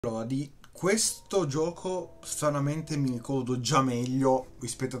Allora, di questo gioco stranamente mi ricordo già meglio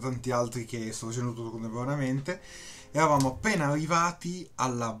rispetto a tanti altri che sto facendo tutto contemporaneamente. Eravamo appena arrivati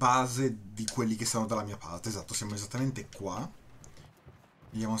alla base di quelli che stanno dalla mia parte. Esatto, siamo esattamente qua.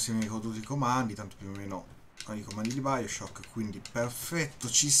 Vediamo se mi ricordo tutti i comandi, tanto più o meno ho i comandi di Bioshock, quindi perfetto,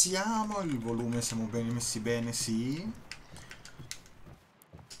 ci siamo. Il volume siamo messi bene, sì.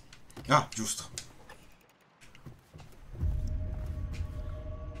 Ah, giusto.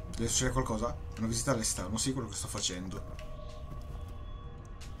 Deve succedere qualcosa? Una visita all'esterno, sì, quello che sto facendo.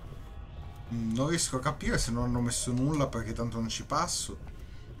 Non riesco a capire se non hanno messo nulla perché tanto non ci passo.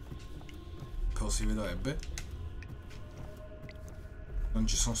 Però si vedrebbe. Non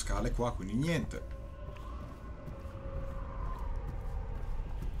ci sono scale qua, quindi niente.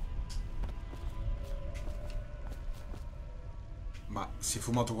 Ma si è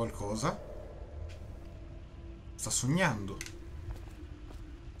fumato qualcosa? Sta sognando.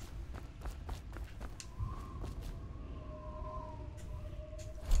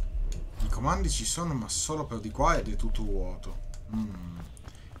 I comandi ci sono, ma solo per di qua ed è tutto vuoto.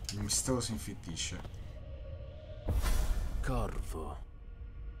 Il mistero si infittisce. Corvo.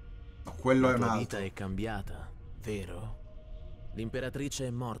 No, quello è La un tua altro. vita è cambiata, vero? L'imperatrice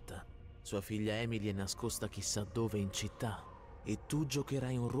è morta. Sua figlia Emily è nascosta chissà dove in città. E tu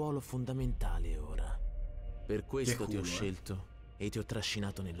giocherai un ruolo fondamentale ora. Per questo ti ho scelto e ti ho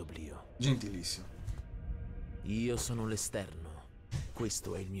trascinato nell'oblio. Gentilissimo. Io sono l'esterno.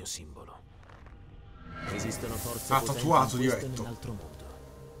 Questo è il mio simbolo. Esistono forze Ha potenti tatuato in questo e diretto. nell'altro mondo.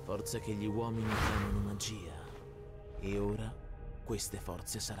 Forze che gli uomini chiamano magia. E ora queste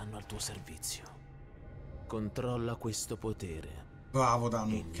forze saranno al tuo servizio. Controlla questo potere. Bravo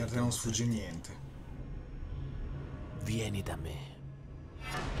Dan, che a te non sfugge niente. Vieni da me.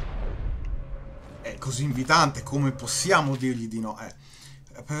 È così invitante, come possiamo dirgli di no?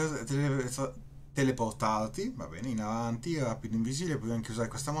 Per teleportarti, va bene, in avanti, rapido, invisibile, puoi anche usare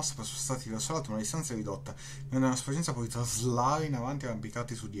questa mossa per spostarti verso l'alto a una distanza ridotta. Nella una spaventa puoi traslare in avanti e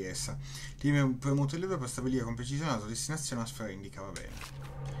arrampicarti su di essa. Premuto il libro per stabilire con precisione la tua destinazione a sfera indica, va bene.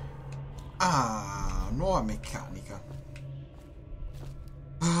 Ah, nuova meccanica.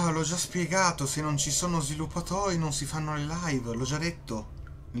 Ah, l'ho già spiegato, se non ci sono sviluppatori non si fanno le live, l'ho già detto.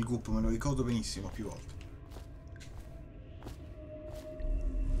 Il gruppo, me lo ricordo benissimo, più volte.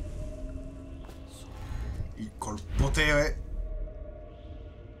 Col potere...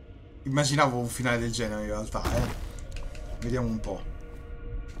 Immaginavo un finale del genere in realtà, Vediamo un po'.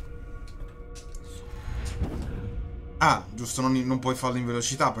 Ah, giusto, non puoi farlo in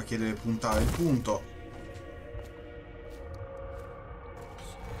velocità perché deve puntare il punto.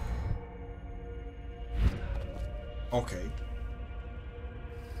 Ok.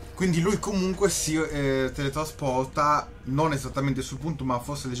 Quindi lui comunque si teletrasporta non esattamente sul punto, ma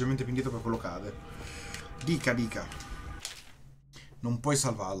forse leggermente più indietro per quello cade. Dica, dica. Non puoi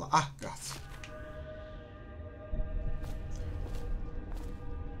salvarla. Ah, grazie.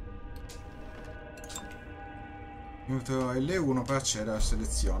 Metterò L1 per accedere alla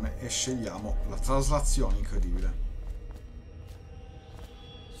selezione e scegliamo la traslazione incredibile.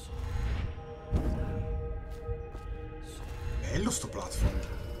 Bello sto platform.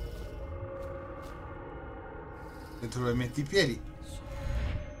 Dentro dove metti i piedi.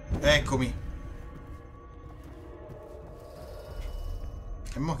 Eccomi.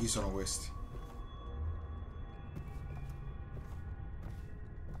 E mo' chi sono questi?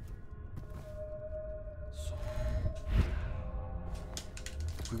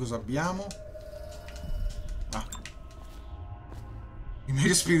 Qui cosa abbiamo? Ah. Il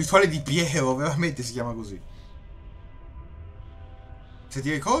meglio spirituale di Piero, veramente si chiama così. Se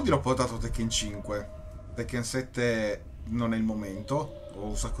ti ricordi l'ho portato a Tekken 5. Tekken 7 non è il momento. Ho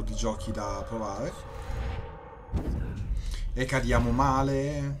un sacco di giochi da provare. E cadiamo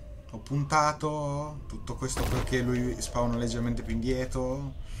male. Ho puntato. Tutto questo perché lui spawna leggermente più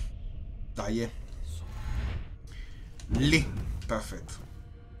indietro. Dai. Lì. Perfetto.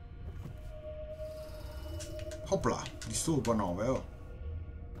 Opla. Disturbo 9, oh.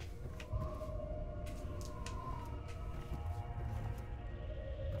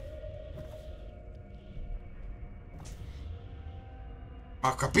 Ma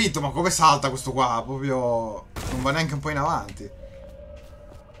ho capito, ma come salta questo qua? Proprio... non va neanche un po' in avanti.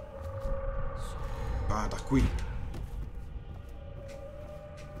 Va da qui.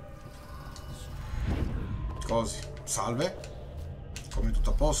 Così. Salve. Come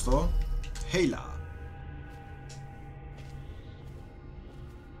tutto a posto? Ehi là.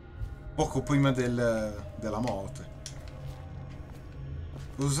 Poco prima della morte.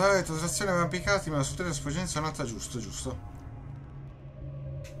 Usare transazione arrampicati, ma la sua spoggenza è un'altra, giusto, giusto.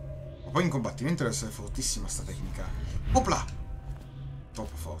 Poi in combattimento deve essere fortissima sta tecnica. Opla!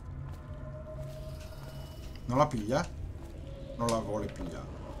 Troppo forte. Non la piglia? Non la vuole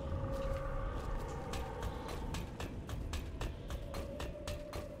pigliare.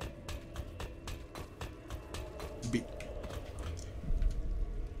 B.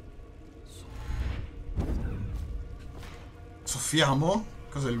 Soffiamo?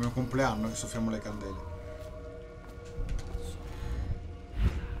 Cos'è il mio compleanno che soffiamo le candele?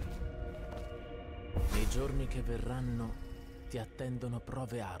 Nei giorni che verranno ti attendono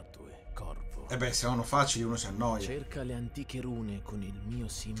prove ardue, corvo. Eh beh, se erano facili uno si annoia. Cerca le antiche rune con il mio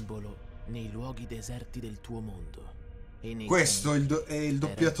simbolo nei luoghi deserti del tuo mondo. E nei Questo è il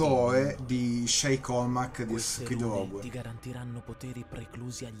doppiatore di Shay Cormac di queste Creed rune Rogue. ti garantiranno poteri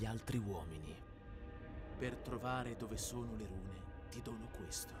preclusi agli altri uomini. Per trovare dove sono le rune, ti dono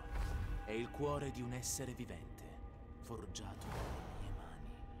questo. È il cuore di un essere vivente, forgiato dalle mie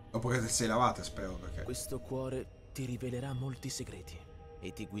mani. Dopo che te sei lavata, spero, perché... Questo cuore ti rivelerà molti segreti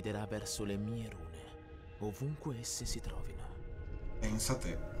e ti guiderà verso le mie rune, ovunque esse si trovino. Pensa a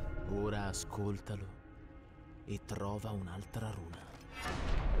te. Ora ascoltalo e trova un'altra runa.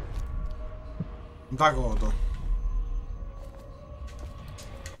 Da godo.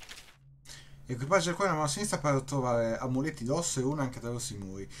 Equipaggia il cuore nella mano sinistra per trovare amuleti d'osso e rune anche attraverso i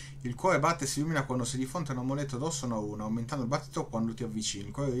muri. Il cuore batte e si illumina quando si diffonde un amuleto d'osso o una runa, aumentando il battito quando ti avvicini.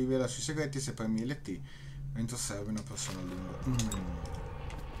 Il cuore rivela i suoi segreti se premi LT mentre osservi una persona a lungo.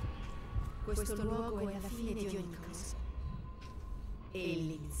 Questo luogo è la fine di ogni cosa. E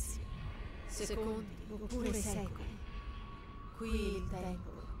l'inizio. Secondi oppure secoli. Qui il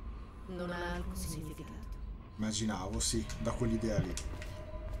tempo non ha alcun significato. Immaginavo, sì, da quell'idea lì.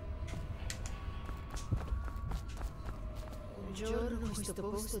 Un giorno questo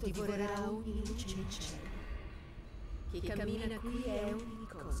posto divorerà ogni luce in cielo. Chi cammina qui è ogni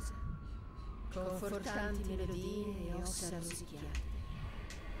cosa. Confortanti melodie e ossa rosicchiate.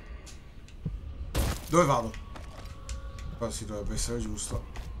 Dove vado? Però si dovrebbe essere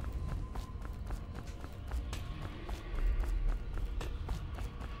giusto.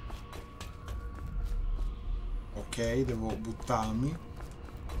 Ok, devo buttarmi.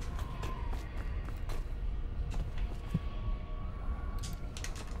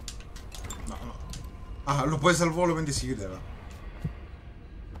 No, no. Ah, l'ho preso al volo mentre si chiudeva.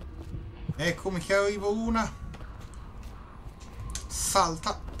 Eccomi che arrivo una.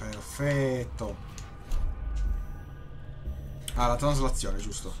 Salta. Perfetto. Ah, la traslazione,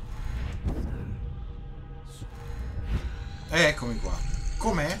 giusto. Eccomi qua.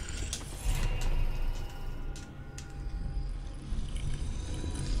 Com'è?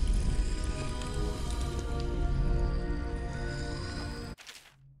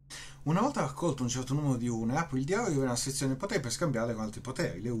 Una volta raccolto un certo numero di rune, apri il diario e viene una sezione poteri per scambiarle con altri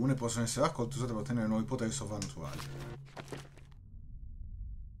poteri. Le rune possono essere raccolte e usate per ottenere nuovi poteri sovrannaturali.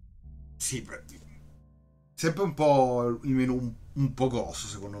 Sì, sempre un po' il menu un po' grosso,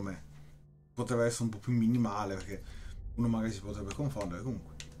 secondo me. Potrebbe essere un po' più minimale, perché uno magari si potrebbe confondere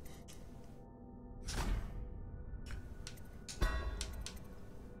comunque.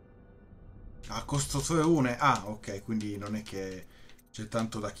 Ah, costruttore rune. Ah, ok, quindi non è che c'è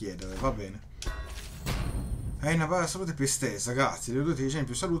tanto da chiedere, va bene. Hai una barra salute più estesa, grazie. Le due ti ricevono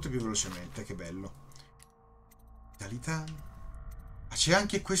più salute più velocemente, che bello. Vitalità. Ma c'è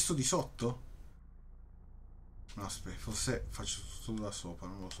anche questo di sotto? No, aspetta, forse faccio tutto da sopra,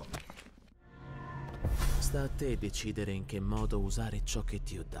 non lo so. Sta a te decidere in che modo usare ciò che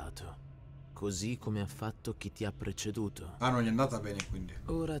ti ho dato, così come ha fatto chi ti ha preceduto. Ah, non gli è andata bene, quindi.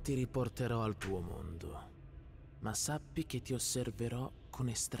 Ora ti riporterò al tuo mondo, ma sappi che ti osserverò con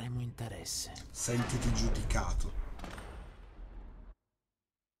estremo interesse. Sentiti giudicato.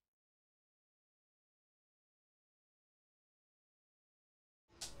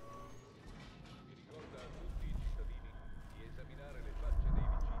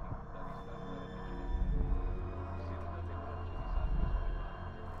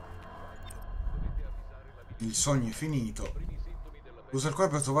 Il sogno è finito. Usa il cuore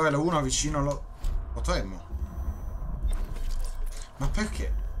per trovare la una vicino allo... Potremmo. Ma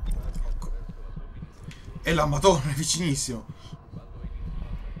perché? E la Madonna è vicinissimo.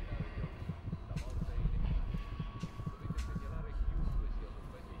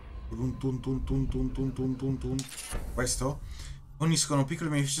 Questo? Uniscono piccoli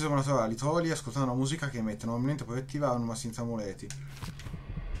benefici soprannaturali. Trolli ascoltando la musica che emettono. Normalmente puoi attivarlo ma senza amuleti.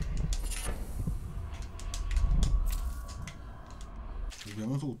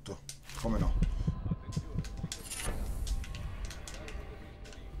 Abbiamo tutto. Come no?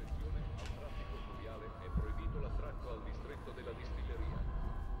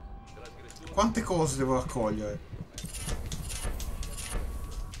 Quante cose devo raccogliere?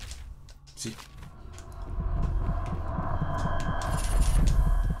 Sì.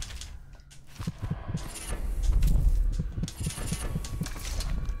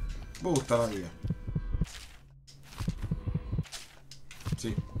 Buttala via.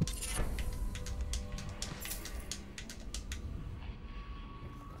 Sì.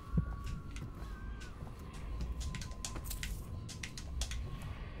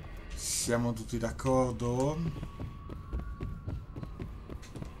 Siamo tutti d'accordo?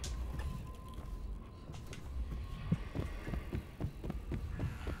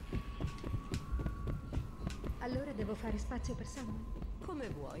 Allora devo fare spazio per Samuel? Come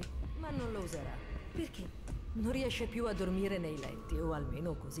vuoi, ma non lo userà. Perché? Non riesce più a dormire nei letti, o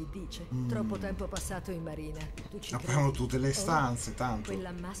almeno così dice. Troppo tempo passato in marina. Tu ci Apriamo credi? tutte le stanze, tanto.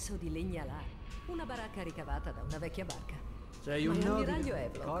 Quell'ammasso di legna là. Una baracca ricavata da una vecchia barca. Sei Ma un l'ammiraglio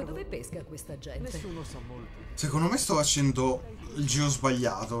Evlock, dove pesca questa gente? Nessuno sa molto. Secondo me sto facendo il giro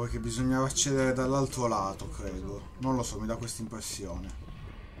sbagliato, perché bisognava accedere dall'altro lato, credo. Non lo so, mi dà questa impressione.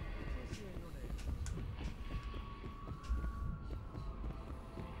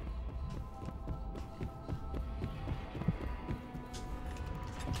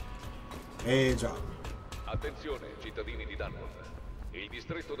 Già. Attenzione, cittadini di Dunwall. Il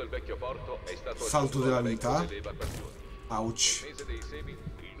distretto del vecchio porto è stato Salto aggiunto della all'elenco vita. delle evacuazioni. Ouch. Nel mese dei semi,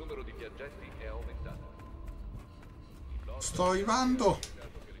 il numero di viaggiati è aumentato. Sto arrivando.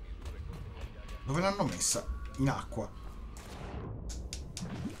 Dove l'hanno messa? In acqua.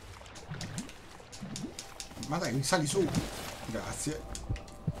 Ma dai, sali su. Grazie.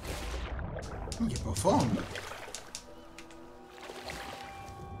 Che profondo.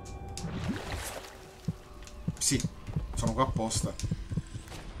 Sì, sono qua apposta.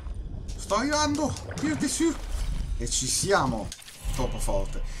 Sto arrivando. Più su. E ci siamo. Troppo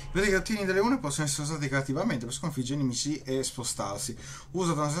forte. I gattini delle une possono essere usati creativamente per sconfiggere i nemici e spostarsi.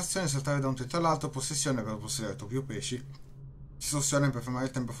 Uso transazione, saltare da un tetto all'altro, possessione per possedere più pesci. Distorsione per fermare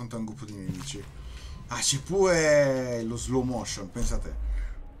il tempo a fronte a un gruppo di nemici. Ah, c'è pure lo slow motion, pensate.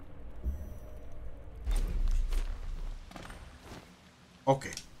 Ok,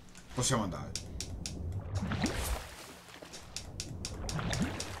 possiamo andare.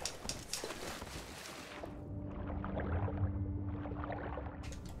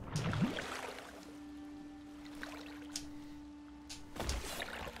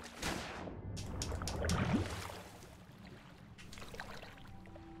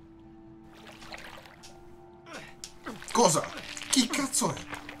 Cosa? Chi cazzo è?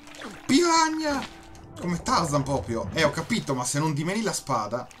 Piranha! Come Tarzan proprio. Ho capito, ma se non dimeni la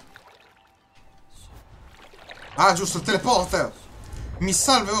spada... Ah, giusto, il teleporter! Mi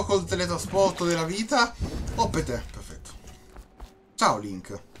salverò col teletrasporto della vita. Oppete, perfetto. Ciao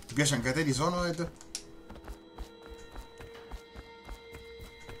Link. Ti piace anche a te Dishonored?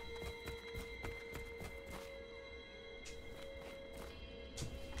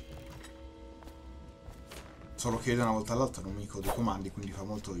 Solo che da una volta all'altra non mi ricordo i comandi, quindi fa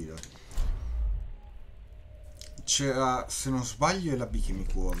molto ridere. C'era, se non sbaglio, è la B che mi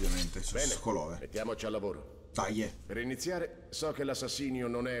cura, ovviamente, sul Bene, colore. mettiamoci al lavoro. Dai, Per iniziare, so che l'assassinio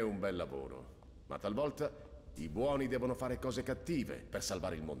non è un bel lavoro, ma talvolta i buoni devono fare cose cattive per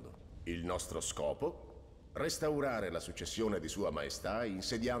salvare il mondo. Il nostro scopo? Restaurare la successione di Sua Maestà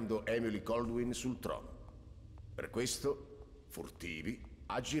insediando Emily Colwyn sul trono. Per questo, furtivi,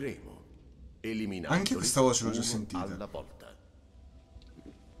 agiremo. Eliminandoli anche questa voce l'ho già uno sentita. alla volta.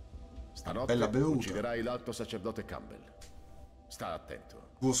 Stanotte Bella bevuta. ucciderai l'alto sacerdote Campbell. Sta attento.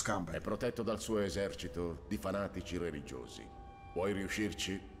 Bruce Campbell. È protetto dal suo esercito di fanatici religiosi. Puoi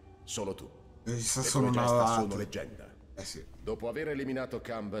riuscirci solo tu. Regista Le sono tue gesta narrate. sono leggenda. Sì. Dopo aver eliminato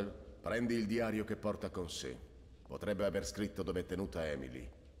Campbell, prendi il diario che porta con sé. Potrebbe aver scritto dove è tenuta Emily.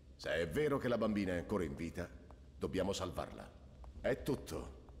 Se è vero che la bambina è ancora in vita, dobbiamo salvarla. È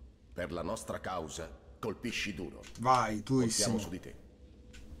tutto. Per la nostra causa, colpisci duro. Vai, Contiamo durissimo. su di te.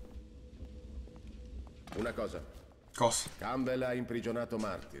 Una cosa. Cosa? Campbell ha imprigionato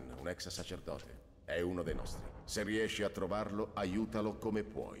Martin, un ex sacerdote. È uno dei nostri. Se riesci a trovarlo, aiutalo come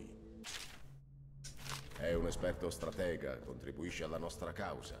puoi. È un esperto stratega, contribuisce alla nostra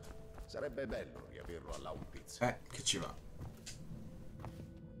causa. Sarebbe bello riaverlo alla un pizza. Che ci va.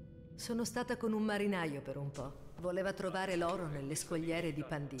 Sono stata con un marinaio per un po'. Voleva trovare l'oro nelle scogliere di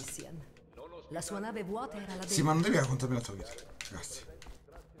Pandissian. La sua nave vuota era la Sì, ma non devi raccontarmi la tua vita. Grazie.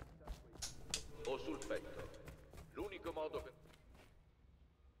 O sul petto. L'unico modo per...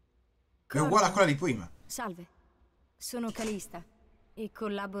 È uguale a quella di prima. Salve, sono Calista e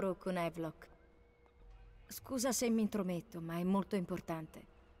collaboro con Evlock. Scusa se mi intrometto, ma è molto importante.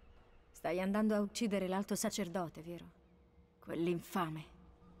 Stai andando a uccidere l'alto sacerdote, vero? Quell'infame.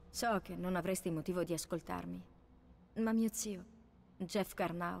 So che non avresti motivo di ascoltarmi, ma mio zio, Jeff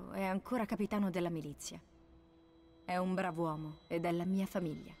Carnao, è ancora capitano della milizia. È un brav'uomo ed è la mia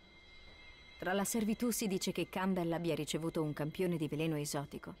famiglia. Tra la servitù si dice che Campbell abbia ricevuto un campione di veleno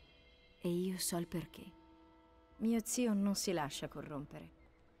esotico. E io so il perché. Mio zio non si lascia corrompere.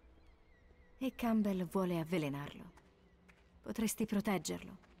 E Campbell vuole avvelenarlo. Potresti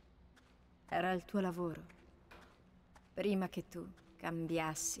proteggerlo. Era il tuo lavoro. Prima che tu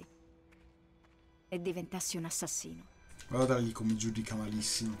cambiassi e diventassi un assassino. Guarda lì come giudica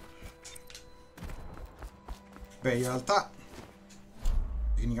malissimo. Beh, in realtà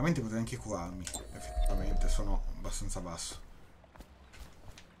tecnicamente potrei anche curarmi. Effettivamente sono abbastanza basso.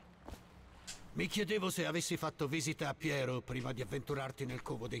 Mi chiedevo se avessi fatto visita a Piero prima di avventurarti nel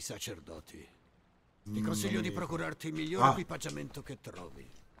covo dei sacerdoti. Ti consiglio di procurarti il miglior equipaggiamento che trovi.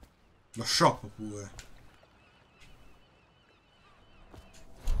 Lo shop pure.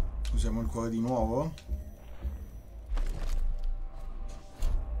 Usiamo il cuore di nuovo.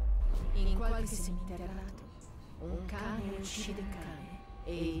 In qualche seminterrato, un cane uccide un cane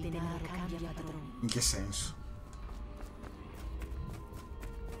e il denaro cambia padrone. In che senso?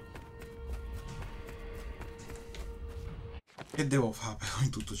 Che devo fare però in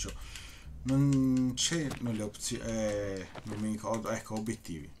tutto ciò? Non c'è nelle opzioni. Non mi ricordo. Ecco,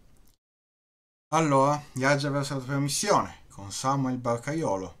 obiettivi. Allora, viaggia verso la tua missione con Samuel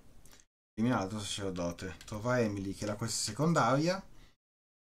Barcaiolo. Eliminato sacerdote. Trova Emily, che è la questa secondaria.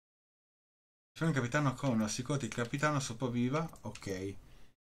 C'è un capitano ancora, non assicurati che il capitano sopravviva. Ok.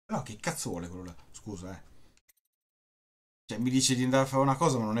 Però che cazzo vuole quello là? Scusa, Cioè, mi dice di andare a fare una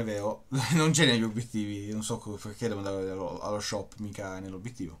cosa, ma non è vero. Non c'è negli obiettivi. Non so perché devo andare allo shop, mica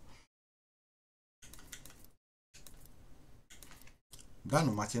nell'obiettivo.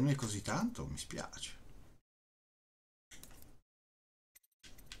 Danno matti a noi così tanto? Mi spiace.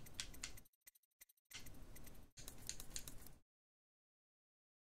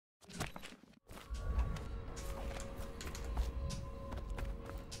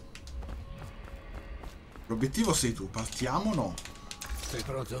 L'obiettivo sei tu, partiamo o no? Sei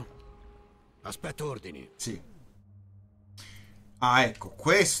pronto? Aspetto ordini. Sì. Ah, ecco,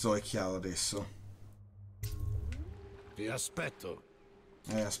 questo è chiaro adesso. Ti aspetto.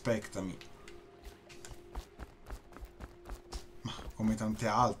 Aspettami. Ma come tante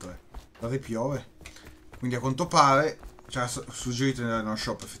altre. Guarda, piove. Quindi a quanto pare ci ha suggerito di andare nello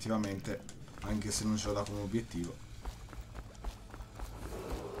shop effettivamente, anche se non ce l'ho dato come obiettivo.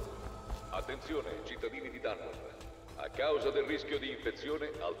 Attenzione, cittadini di Darnold. A causa del rischio di infezione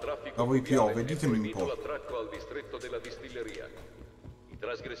al traffico A voi piove, fluviale è ditemi un proibito po'. l'attracco al distretto della distilleria. I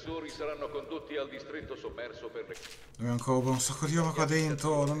trasgressori saranno condotti al distretto sommerso per le... Dobbiamo ancora un sacco di roba qua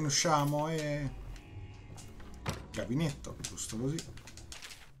dentro, non ne usciamo Gabinetto, giusto così.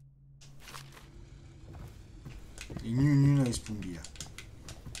 Il gnu rispondia.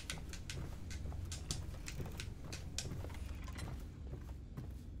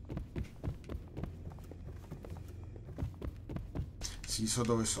 Sì, so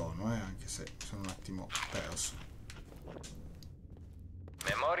dove sono, anche se sono un attimo perso.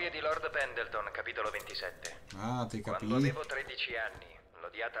 Memorie di Lord Pendleton, capitolo 27. Ah, ti capì? Quando avevo 13 anni,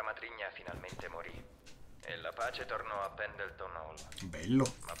 l'odiata matrigna finalmente morì. E la pace tornò a Pendleton Hall.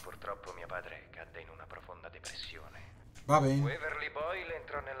 Bello. Ma purtroppo mio padre cadde in una profonda depressione. Va bene. Waverly Boyle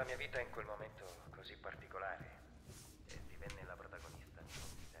entrò nella mia vita in quel momento così particolare. E divenne la protagonista di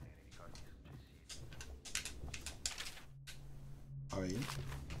molti teneri ricordi successivi. Va bene.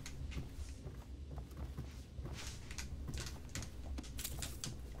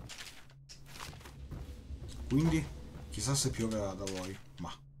 Quindi, chissà se pioverà da voi,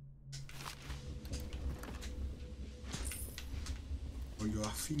 ma... Voglio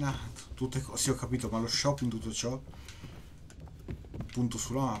raffinato. Tutte cose, sì, ho capito, ma lo shop in tutto ciò... Un punto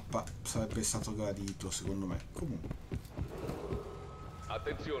sulla mappa sarebbe stato gradito, secondo me. Comunque.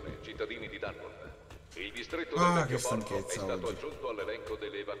 Attenzione, cittadini di Darnold. Il distretto Ah, del che vecchio porto è stanchezza stato oggi. aggiunto all'elenco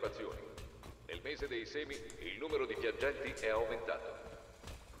delle evacuazioni. Nel mese dei semi il numero di viaggianti è aumentato.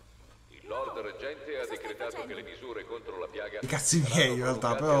 Il Lord Reggente ha decretato che le misure contro la piaga I cazzi miei saranno in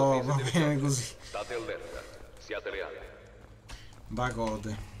realtà, prolungate però al va mese bene delle piogge. così. State allerta, siate leali. Da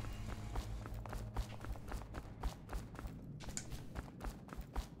gode.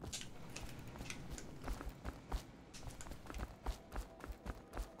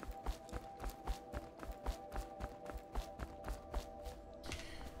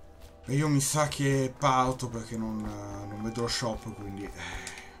 E io mi sa che parto perché non vedo lo shop, quindi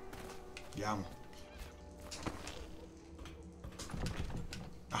andiamo.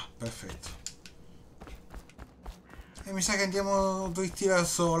 Ah, Perfetto. E mi sa che andiamo dritti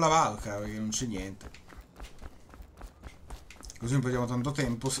verso la barca, perché non c'è niente. Così non perdiamo tanto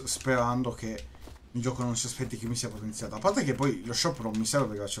tempo sperando che il gioco non si aspetti che mi sia potenziato. A parte che poi lo shop non mi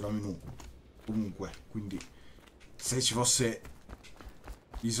serve perché c'è la menu. Comunque, quindi se ci fosse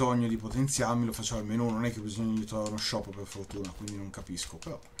bisogno di potenziarmi lo faccio al menu. Non è che bisogna di trovare uno shop per fortuna, quindi non capisco,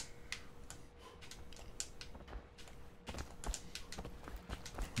 però.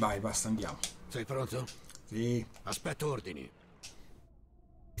 Vai, basta, andiamo. Sei pronto? Sì. Aspetto ordini.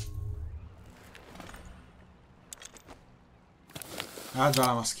 Ah, già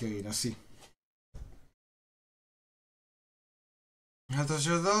la mascherina, sì. Il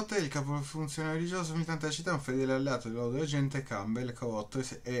sacerdote, il capo funzionario religioso militante della città, un fedele alleato del loro regente Campbell, Carotto,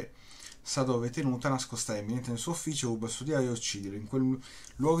 e sa dove è tenuta nascosta Emily, entra nel suo ufficio, ruba il suo diario e uccidilo. In quel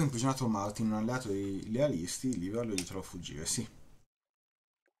luogo imprigionato Martin, un alleato dei lealisti, libera lo aiuterà a fuggire, sì.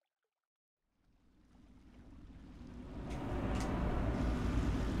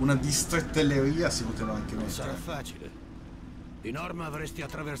 Una distrettelleria si poteva anche mettere. Sarà facile. Di norma avresti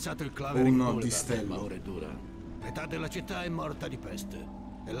attraversato il Clavering Boulevard, ma ora è dura. Metà della città è morta di peste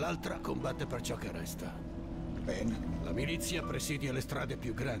e l'altra combatte per ciò che resta. Bene. La milizia presidia le strade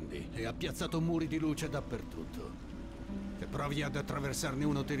più grandi e ha piazzato muri di luce dappertutto. Se provi ad attraversarne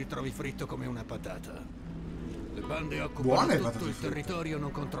uno ti ritrovi fritto come una patata. Le bande occupano tutto il territorio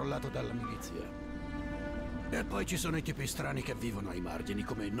non controllato dalla milizia. E poi ci sono i tipi strani che vivono ai margini,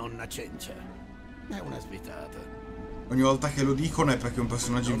 come nonna Cencia. È una svitata. Ogni volta che lo dicono è perché è un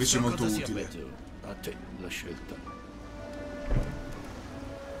personaggio invece molto utile. A te la scelta.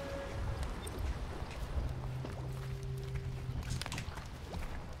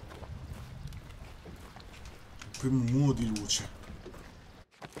 Qui un muro di luce.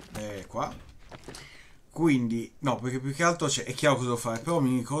 Qua. Quindi, no, perché più che altro è chiaro cosa devo fare, però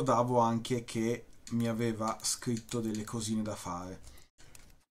mi ricordavo anche che mi aveva scritto delle cosine da fare.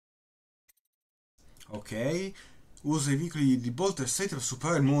 Ok. Usa i veicoli di Bolter State per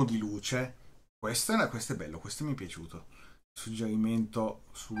superare il muro di luce. Questo è bello, questo mi è piaciuto. Suggerimento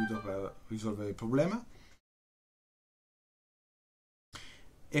subito per risolvere il problema.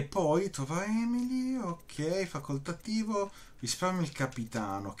 E poi trovare Emily, ok, facoltativo. Risparmia il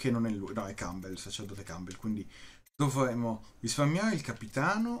capitano, che non è lui, no, è Campbell, il sacerdote Campbell. Quindi dovremo risparmiare il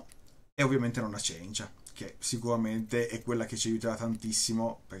capitano e ovviamente non la Cencia, che sicuramente è quella che ci aiuterà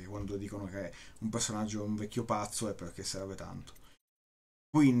tantissimo, perché quando dicono che è un personaggio un vecchio pazzo è perché serve tanto.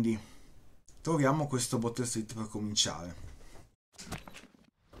 Quindi troviamo questo Bolter Street per cominciare.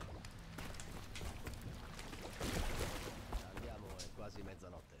 Andiamo, è quasi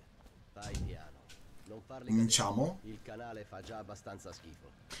mezzanotte. Fai piano. Non farli Cominciamo. cadere. Il canale fa già abbastanza schifo.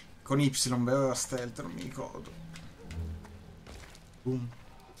 Con Y, vero? La stealth, non mi ricordo. Boom.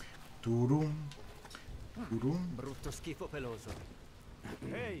 Turum. Turum. Brutto schifo peloso.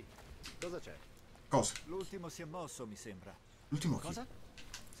 Ehi, cosa c'è? Cosa? L'ultimo si è mosso, mi sembra. L'ultimo chi? Cosa?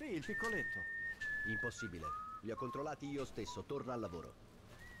 Sì, il piccoletto. Impossibile. Li ho controllati io stesso, torna al lavoro.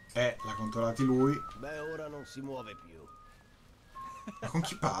 L'ha controllati lui. Beh, ora non si muove più. Ma con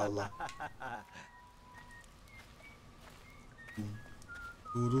chi parla?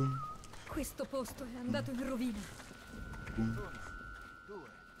 Questo posto è andato in rovina.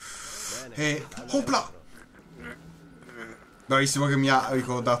 Opla! Bravissimo che mi ha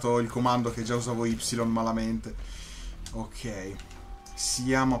ricordato il comando che già usavo Y malamente. Ok.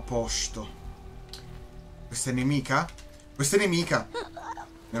 Siamo a posto. Questa è nemica? Questa è nemica!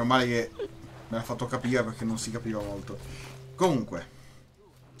 Meno male che me l'ha fatto capire perché non si capiva molto. Comunque.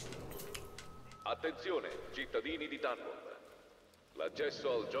 Attenzione, cittadini di Dunwall.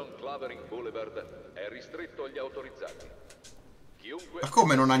 L'accesso al John Clavering Boulevard è ristretto agli autorizzati. Chiunque Ma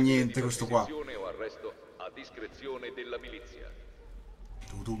come non ha niente questo qua? o arresto a discrezione della milizia.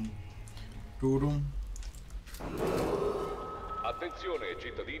 Tudum. Tudum. Attenzione,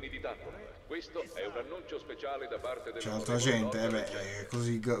 cittadini di Dunwall. Questo è un annuncio speciale da parte del... C'è altra gente, è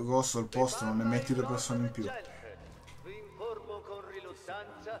così grosso il posto, non ne metti 2 persone in più. Vi informo con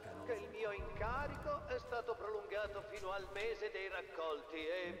riluttanza che il mio incarico è stato prolungato fino al mese dei raccolti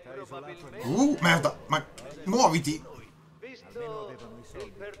e probabilmente... Merda, ma muoviti! Visto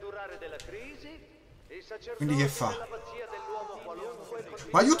il perdurare della crisi, i sacerdoti Quindi che fa? della pazzia dell'uomo qualunque...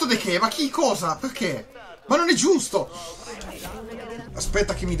 Ma aiuto di che? Ma chi? Cosa? Perché? Ma non è giusto!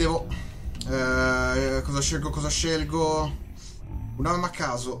 Aspetta che mi devo... cosa scelgo? Cosa scelgo? Un'arma a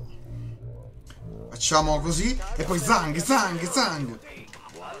caso. Facciamo così e poi zang, zang, zang.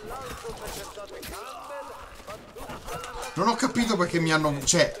 Non ho capito perché mi hanno...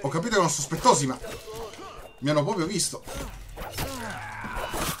 Cioè, ho capito che erano sospettosi, ma... Mi hanno proprio visto.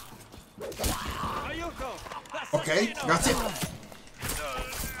 Ok, grazie.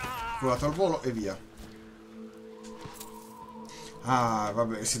 Curato al volo e via. Ah,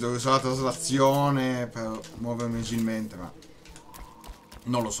 vabbè, si deve usare la traslazione per muovermi agilmente, ma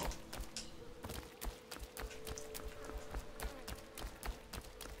non lo so.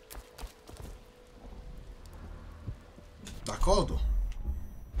 D'accordo.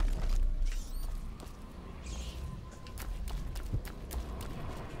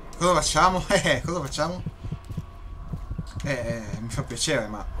 Cosa facciamo? Cosa facciamo? Mi fa piacere,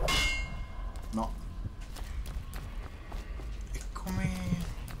 ma no. E come...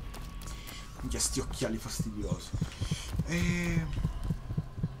 Minchia, sti occhiali fastidiosi. E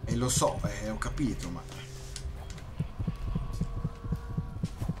lo so, ho capito, ma...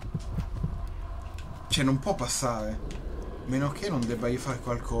 Cioè, non può passare. Meno che non debba rifare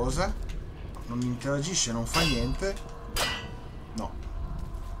qualcosa. Non interagisce, non fa niente. No.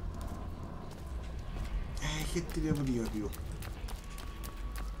 Che ti devo dire più?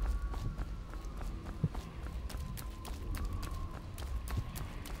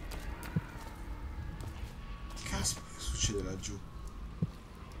 Caspita, che succede laggiù?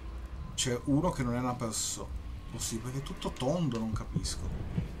 C'è uno che non è una persona. Oh sì, perché è tutto tondo, non capisco.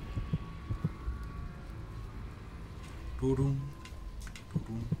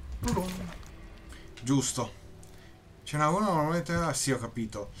 Giusto. C'è una uno normalmente... Sì, ho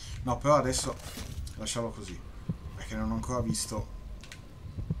capito. No, però adesso lascialo così, perché non ho ancora visto.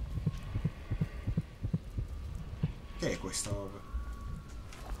 Che è questa roba?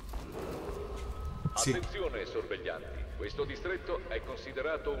 Sì. Attenzione sorveglianti, questo distretto è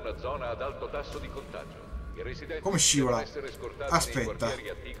considerato una zona ad alto tasso di contagio. I residenti come scivola? devono essere scortati Aspetta. nei quartieri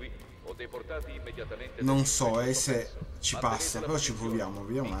attigui o deportati immediatamente. Non so se ci passa, però ci proviamo,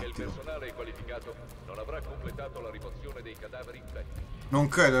 via un attimo. Il personale qualificato non avrà completato la rimozione dei cadaveri infetti. Non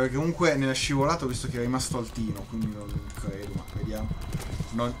credo, perché comunque nella scivolata ho visto che è rimasto altino, quindi non credo, ma vediamo.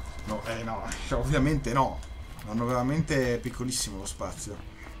 No, cioè, ovviamente no. Hanno veramente piccolissimo lo spazio.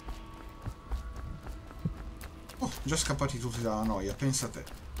 Oh, già scappati tutti dalla noia, pensa a te.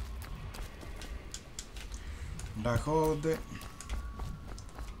 Da code.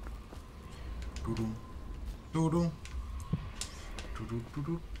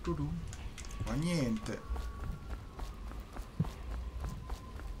 Ma niente.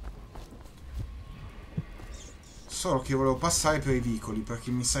 Solo che volevo passare per i vicoli,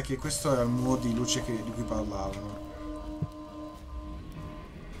 perché mi sa che questo era il muro di luce di cui parlavano.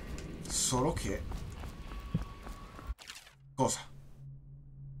 Solo che... Cosa?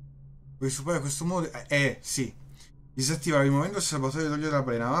 Vuoi superare questo muro? Sì. Disattiva rimuovendo il serbatoio d'olio della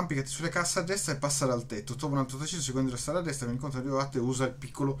balena. Arrampicati sulle casse a destra e passa dal tetto. Trova un altro tacito seguendo la strada a destra. Mi incontra l'oratto e usa il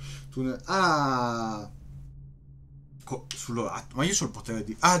piccolo tunnel. Ah! Sull'oratto. Ma io ho il potere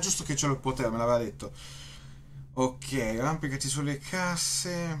di... Ah, giusto che c'ho il potere, me l'aveva detto. Ok, arrampicati sulle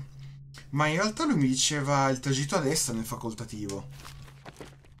casse. Ma in realtà lui mi diceva il tragitto a destra nel facoltativo.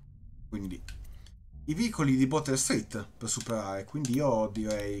 Quindi i vicoli di Bottle Street per superare. Quindi io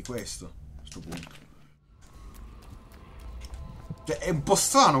direi questo a questo punto. Cioè, è un po'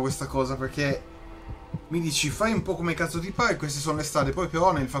 strano questa cosa, perché mi dici fai un po' come cazzo ti pare, queste sono le strade, poi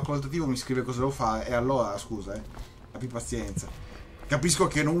però nel facoltativo mi scrive cosa devo fare, e allora scusa, abbi pazienza. Capisco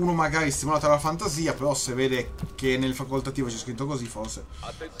che uno magari stimolato dalla fantasia, però se vede che nel facoltativo c'è scritto così, forse.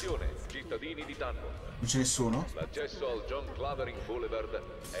 Attenzione, cittadini di Dunmore. Non c'è nessuno? L'accesso al John Clavering Boulevard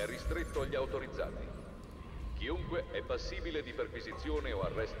è ristretto agli autorizzati. Chiunque è passibile di perquisizione o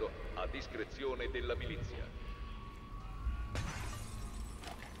arresto a discrezione della milizia.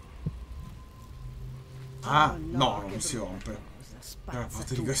 Ah, no, non si rompe.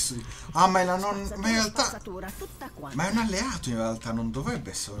 Ah, ma è la non... Ma in realtà... Ma è un alleato in realtà, non dovrebbe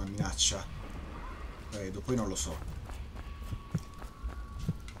essere una minaccia. Credo, poi non lo so.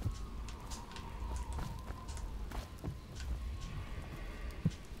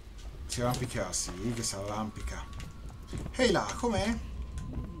 Si arrampicherà, sì, che si arrampica. Ehi là, com'è?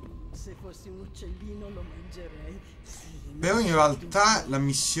 Se fossi un uccellino lo mangerei. Sì, però in realtà la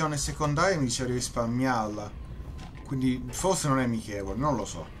missione secondaria mi diceva di risparmiarla. Quindi forse non è amichevole, non lo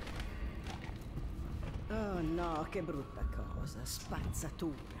so. Oh no, che brutta cosa.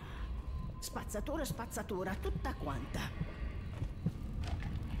 Spazzatura. Spazzatura, spazzatura, tutta quanta.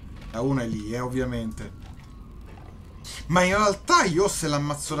 La una è lì, ovviamente. Ma in realtà io se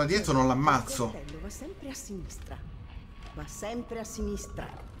l'ammazzo da dietro non l'ammazzo. Il coltello va sempre a sinistra. Va sempre a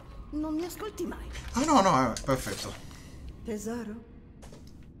sinistra. Non mi ascolti mai. Ah no, no, perfetto. Tesoro?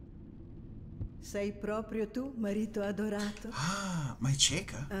 Sei proprio tu, marito adorato? Ah, ma è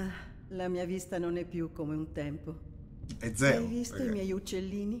cieca? Ah, la mia vista non è più come un tempo. È zero. Hai visto i miei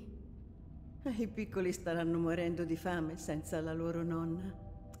uccellini? I piccoli staranno morendo di fame senza la loro nonna.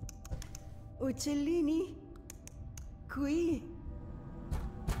 Uccellini? Qui?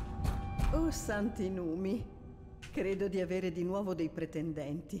 Oh, santi numi. Credo di avere di nuovo dei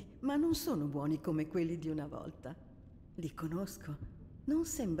pretendenti, ma non sono buoni come quelli di una volta. Li conosco. Non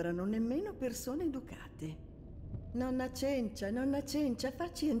sembrano nemmeno persone educate. Nonna Cencia,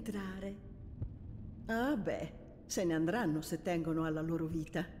 facci entrare. Ah beh, se ne andranno se tengono alla loro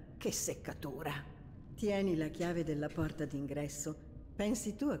vita. Che seccatura. Tieni la chiave della porta d'ingresso.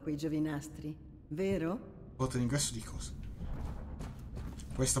 Pensi tu a quei giovinastri, vero? Porta d'ingresso di cosa?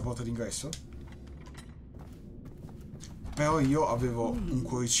 Questa porta d'ingresso? Però io avevo un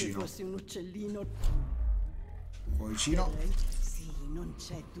cuoricino. Se fossi un uccellino. Cuoricino? Sì, non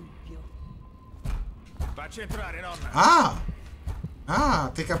c'è dubbio. Facci entrare, nonna. Ah! Ah,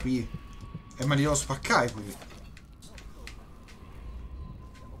 te capì. Ma li devo spaccare quindi.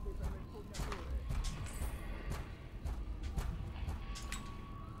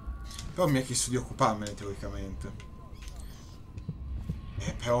 Però mi ha chiesto di occuparmene teoricamente.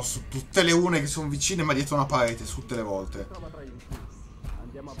 Però su tutte le une che sono vicine ma dietro una parete, su tutte le volte.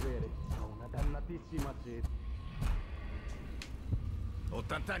 Andiamo a bere. Ho una dannatissima sete.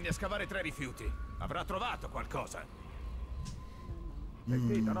 80 anni a scavare 3 rifiuti. Avrà trovato qualcosa.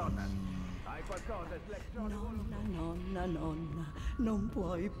 Sentito, nonna? Hai qualcosa? Nonna, non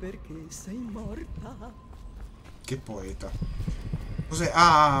puoi perché sei morta. Che poeta. Cos'è?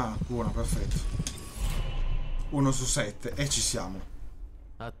 Ah, buona, perfetto. 1 su 7 e ci siamo.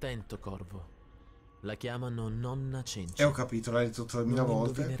 Attento, corvo. La chiamano Nonna Cencia. E ho capito, l'hai detto 3000 volte. Non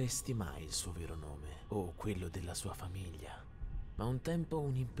indovineresti mai il suo vero nome o quello della sua famiglia. Ma un tempo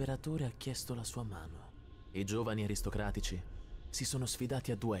un imperatore ha chiesto la sua mano. I giovani aristocratici si sono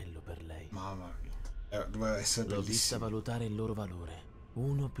sfidati a duello per lei. Mamma mia. Doveva essere L'ho bellissimo. vista valutare il loro valore,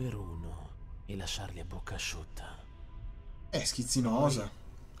 uno per uno, e lasciarli a bocca asciutta. È schizzinosa.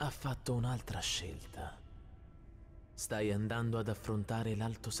 Poi ha fatto un'altra scelta. Stai andando ad affrontare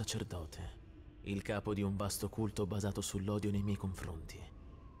l'alto sacerdote, il capo di un vasto culto basato sull'odio nei miei confronti.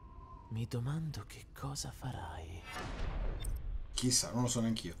 Mi domando che cosa farai. Chissà, non lo so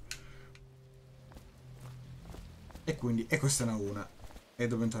neanch'io. E quindi, e questa è una. E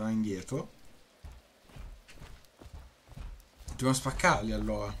dobbiamo tornare indietro. Dobbiamo spaccarli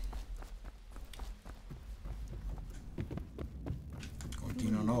allora.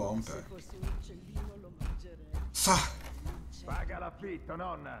 Continuano a rompere. Sa! Paga l'affitto,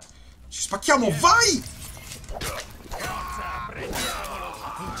 nonna. Ci spacchiamo, vai! Cazza,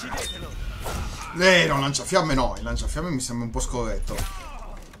 prendiamolo! Uccidetelo! Non lanciafiamme no, il lanciafiamme mi sembra un po' scorretto.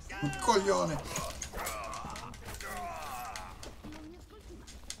 Un coglione.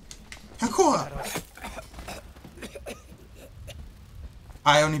 Ancora!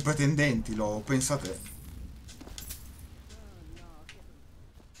 Ah, erano i pretendenti, lo pensate.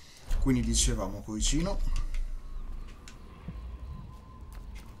 Quindi dicevamo cuoricino.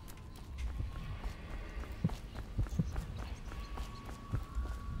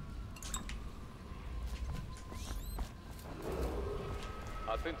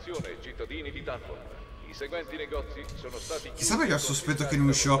 Attenzione, cittadini di Dublin. I seguenti negozi sono stati Chissà perché ho sospetto che non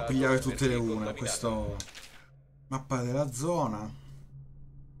riuscirò a pigliare tutte le une. Questo mappa della zona.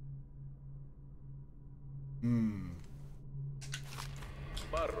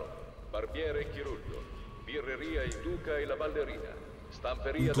 Barro, barbiere e chirurgo, birreria il duca e la ballerina,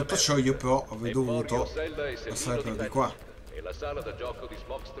 stamperia In tutto ciò io però avrei dovuto passare per di qua. e la sala da gioco di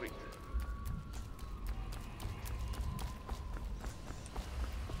Smoke Street.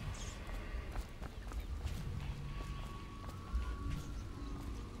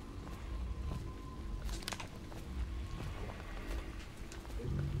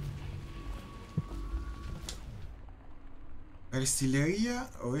 Distilleria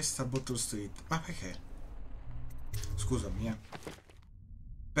o resta Bottle Street? Ma perché? Scusami,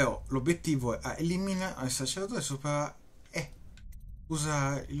 Però l'obiettivo è eliminare il sacerdote sopra.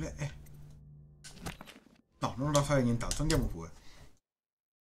 Usa il. No, non da fare nient'altro, andiamo pure.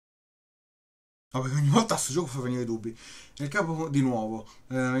 No, perché ogni volta sto gioco fa venire dubbi. Il capo di nuovo.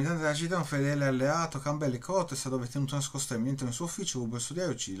 L'abitante della città, un fedele alleato, Campbell e Corte, è stato tenuto nascosto mentre nel suo ufficio ruba il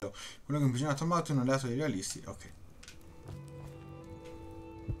studiare e ucciderlo. Quello che imprigionato a morte è un alleato dei realisti. Ok.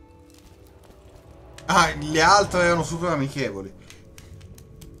 Ah, le altre erano super amichevoli.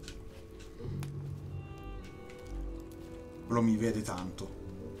 Quello mi vede tanto.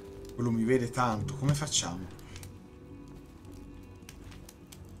 Quello mi vede tanto. Come facciamo?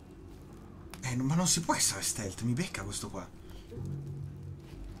 Ma non si può essere stealth. Mi becca questo qua.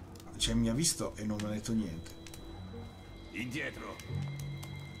 Cioè, mi ha visto e non mi ha detto niente. Indietro.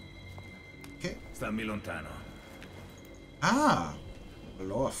 Stammi lontano. Ah,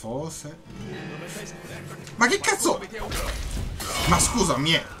 allora forse. Ma che cazzo? Ma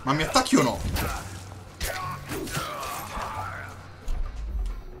scusami, ma mi attacchi o no?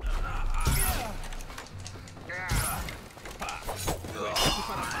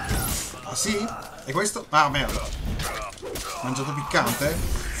 Ah sì? E questo? Ah merda. Mangiato piccante?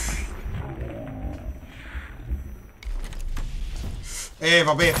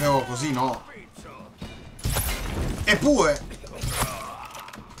 Vabbè, però così no. Eppure.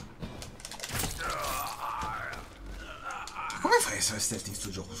 Come fai a essere stealth in sto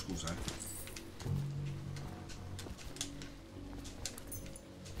gioco, scusa?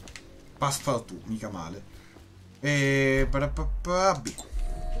 Passepartout, mica male. B.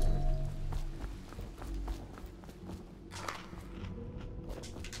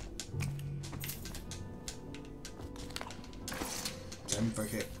 Sempre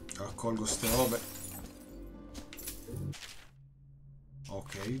che raccolgo ste robe.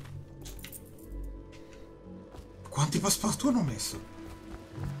 Ok. Quanti passepartout hanno messo?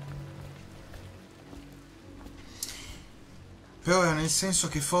 Però era nel senso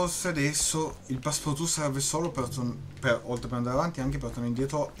che forse adesso il passepartout serve solo per oltre per andare avanti, anche per tornare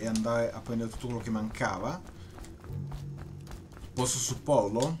indietro e andare a prendere tutto quello che mancava. Posso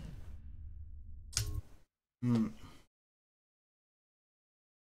supporlo?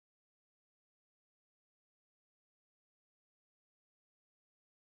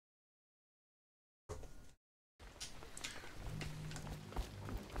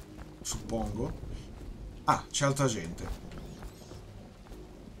 Suppongo. Ah, c'è altra gente.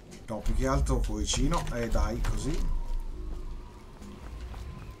 No, più che altro cuoricino. Dai, così.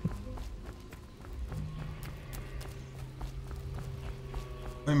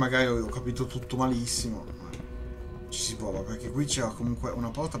 Poi magari ho capito tutto malissimo. Ci si prova, perché qui c'era comunque una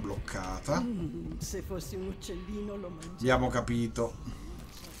porta bloccata. Se fossi un uccellino lo mangiavo. Abbiamo capito.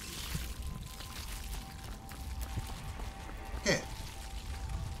 Che?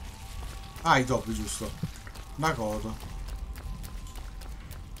 Ah, i topi, giusto. D'accordo.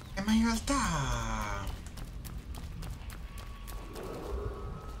 Ma in realtà...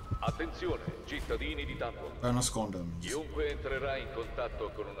 Attenzione, cittadini di Tampon. Per nascondermi. Chiunque entrerà in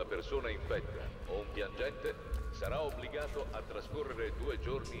contatto con una persona infetta o un piangente sarà obbligato a trascorrere 2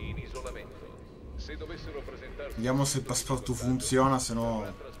 giorni in isolamento. Se dovessero presentarsi... Vediamo se il passaporto funziona, se no...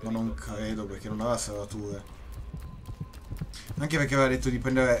 Ma non credo, perché non aveva serrature. Anche perché aveva detto di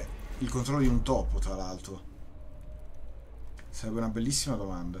prendere il controllo di un topo, tra l'altro. Sarebbe una bellissima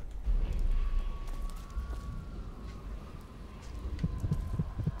domanda.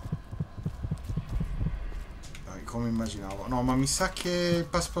 Dai, come immaginavo. No, ma mi sa che il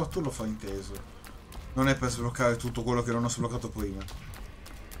passaporto lo fa inteso. Non è per sbloccare tutto quello che non ho sbloccato prima.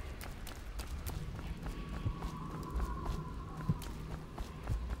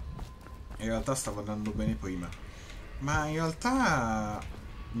 In realtà stava andando bene prima. Ma in realtà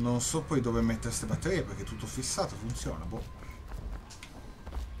non so poi dove mettere queste batterie, perché è tutto fissato, funziona, boh.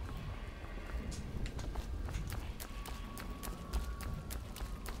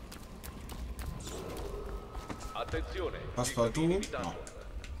 Attenzione, Passepartout? No.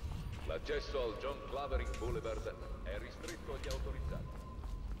 L'accesso al John Clavering Boulevard è ristretto agli autorizzati.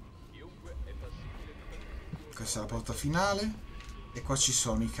 Chiunque è passibile di... Questa è la porta finale. E qua ci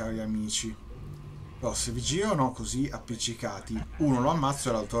sono i cari amici. Però se vi girano così appiccicati, uno lo ammazzo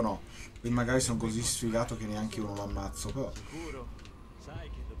e l'altro no. E magari sono così sfigato che neanche uno lo ammazzo, però. Sicuro? Sai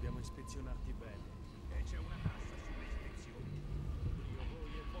che dobbiamo ispezionarti bene. E c'è una tassa sulle ispezioni. Io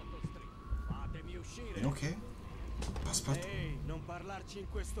voi e Photo Street. Fatemi uscire. E ok. Passepartout. Ehi, non parlarci in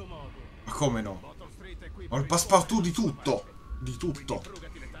questo modo. Ma come no? Ho il passepartout di tutto. Di tutto.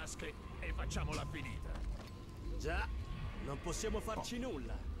 Frugati le tasche e facciamola finita. Già, non possiamo farci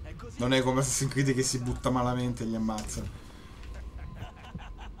nulla. È così. Non è come Assassin's Creed che si butta malamente e li ammazza.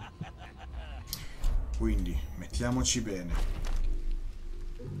 Quindi, mettiamoci bene.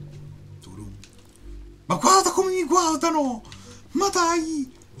 Ma guarda come mi guardano! Ma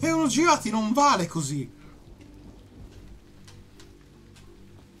dai! Erano girati, non vale così!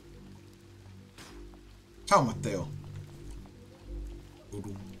 Ciao Matteo.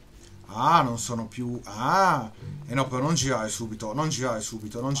 Ah, non sono più... Ah! E no, però non girare subito, non girare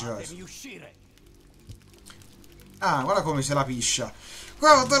subito, non girare subito. Ah, guarda come se la piscia.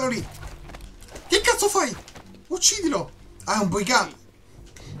 Guardalo lì! Che cazzo fai? Uccidilo! Ah, è un brigante!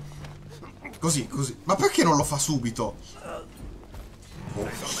 Così, così. Ma perché non lo fa subito? Oh.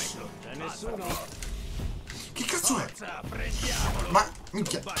 Che cazzo è? Ma,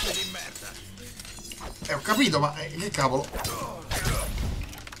 minchia. Ho capito, ma che cavolo?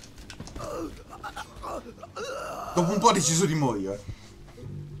 Dopo un po' ha deciso di morire.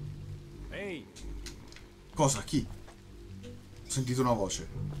 Ehi! Cosa? Chi? Ho sentito una voce.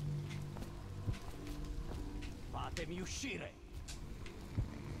 Fatemi uscire!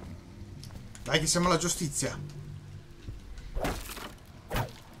 Dai che siamo alla giustizia.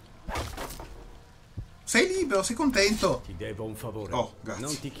 Sei libero, sei contento? Ti devo un favore. Oh, grazie.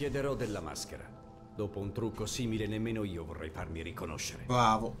 Non ti chiederò della maschera. Dopo un trucco simile nemmeno io vorrei farmi riconoscere.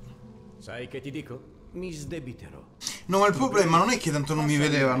 Bravo. Sai che ti dico? Mi sdebiterò. No, ma il problema non è che tanto non mi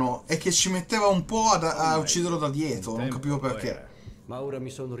vedevano, è che ci metteva un po' a ucciderlo da dietro, non capivo perché. Ma ora mi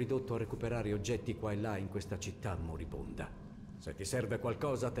sono ridotto a recuperare oggetti qua e là in questa città moribonda. Se ti serve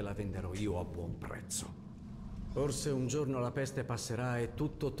qualcosa te la venderò io a buon prezzo. Forse un giorno la peste passerà e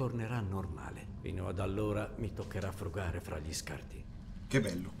tutto tornerà normale. Fino ad allora mi toccherà frugare fra gli scarti. Che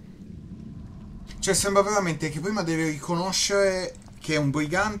bello. Cioè sembra veramente che prima devi riconoscere che è un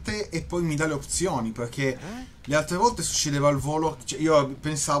brigante e poi mi dà le opzioni, perché le altre volte succedeva al volo, cioè io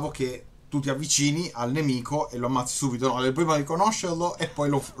pensavo che tu ti avvicini al nemico e lo ammazzi subito, no, devi prima riconoscerlo e poi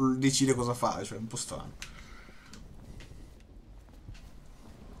lo decide cosa fare, cioè è un po' strano.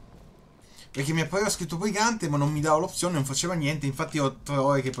 Perché mi appariva scritto brigante ma non mi dava l'opzione, non faceva niente, infatti ho 3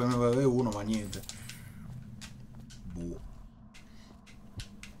 ore che premevo R1 ma niente. Boh.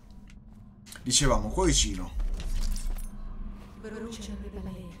 Dicevamo, cuoricino. Bruciano le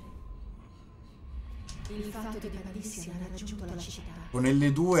balene. Il fatto che i paradisi hanno raggiunto la città. Con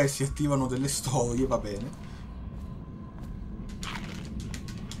L2 si attivano delle storie, va bene.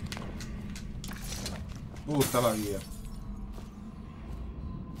 Buttala via.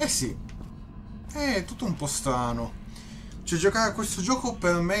 Eh sì. È tutto un po' strano. Cioè giocare a questo gioco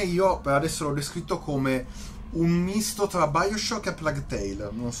per me, io per adesso l'ho descritto come un misto tra Bioshock e Plague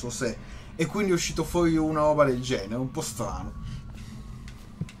Tale, non so se. E quindi è uscito fuori una roba del genere, un po' strano.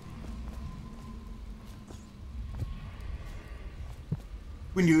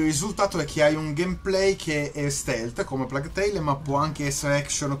 Quindi il risultato è che hai un gameplay che è stealth come Plague Tale, ma può anche essere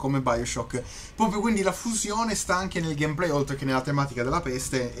action come Bioshock. Proprio quindi la fusione sta anche nel gameplay, oltre che nella tematica della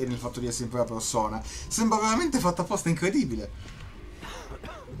peste e nel fatto di essere in prima persona. Sembra veramente fatta apposta, incredibile.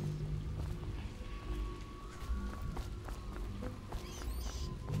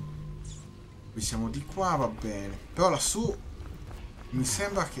 Qui siamo di qua, va bene. Però lassù mi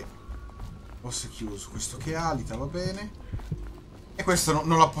sembra che fosse chiuso. Questo che alita, va bene. E questo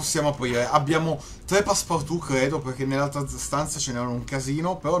non la possiamo aprire. Abbiamo 3 passepartout, credo, perché nell'altra stanza ce n'erano un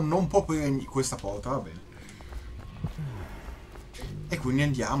casino. Però non può aprire questa porta, va bene. E quindi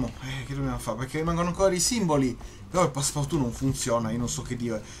andiamo. Che dobbiamo fare? Perché rimangono ancora dei simboli. Però il passepartout non funziona, io non so che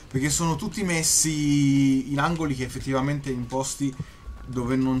dire. Perché sono tutti messi in angoli che effettivamente in posti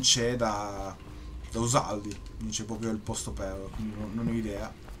dove non c'è da usarli. Non c'è proprio il posto per. Quindi non ho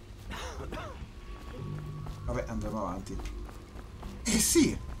idea. Vabbè, andremo avanti. Eh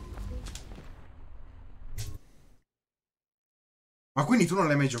sì! Ma quindi tu non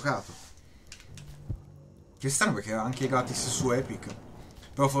l'hai mai giocato? Che strano, perché era anche gratis su Epic.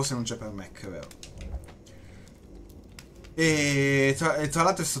 Però forse non c'è per Mac, è vero. E tra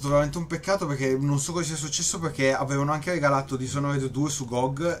l'altro è stato veramente un peccato, perché non so cosa sia successo, perché avevano anche regalato Dishonored 2 su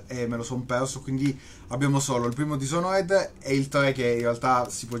GOG e me lo sono perso, quindi abbiamo solo il primo Dishonored e il 3 che in realtà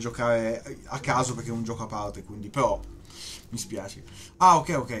si può giocare a caso perché è un gioco a parte, quindi però mi spiace. Ah,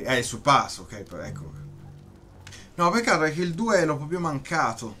 ok, è sul pass, ok, ecco. No, peccato è che il 2 l'ho proprio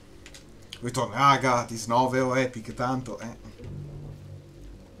mancato. Ritornerà gratis, 9 euro Epic, tanto,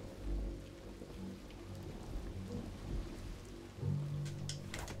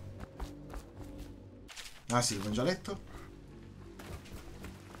 Ah sì, l'abbiamo già letto.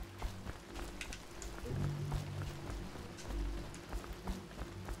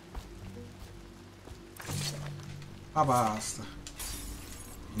 Ma basta.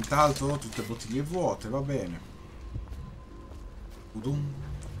 Intanto tutte bottiglie vuote, va bene. Udum.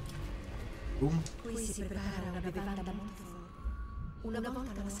 Qui si prepara una bevanda molto forte. Una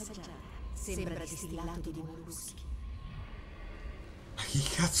volta l'ho assaggiata. Sembra distillato di molluschi. Ma chi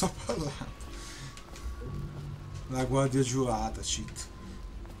cazzo ha parlato? La guardia giurata, cheat.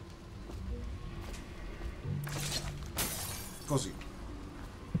 Così.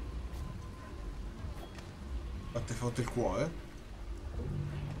 Batte forte il cuore.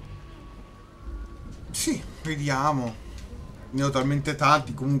 Sì, vediamo. Ne ho talmente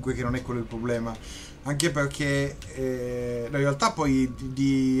tanti comunque che non è quello il problema. Anche perché in realtà poi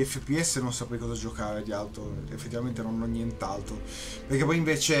di FPS non saprei cosa giocare di altro. Effettivamente non ho nient'altro. Perché poi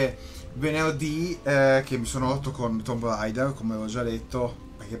invece venerdì che mi sono rotto con Tomb Raider, come avevo già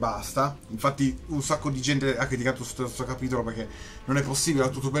detto, perché perché basta. Infatti un sacco di gente ha criticato questo terzo capitolo perché non è possibile,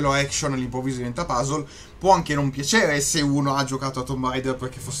 tutto bello action all'improvviso diventa puzzle. Può anche non piacere se uno ha giocato a Tomb Raider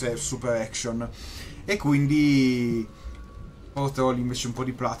perché fosse super action, e quindi porterò lì invece un po'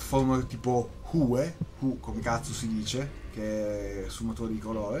 di platform tipo Hue, come cazzo si dice, che è sfumatura di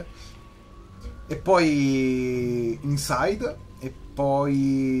colore, e poi Inside, e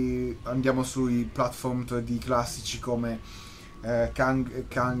poi andiamo sui platform 3D classici come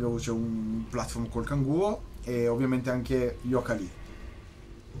Kangaroo, c'è un platform col canguro, e ovviamente anche Yooka-Lee.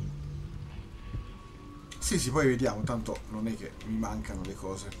 Sì, poi vediamo, tanto non è che mi mancano le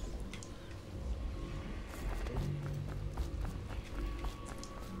cose.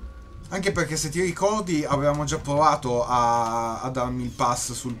 Anche perché se ti ricordi avevamo già provato a darmi il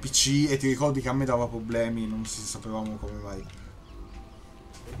pass sul PC e ti ricordi che a me dava problemi, non si sapevamo come mai.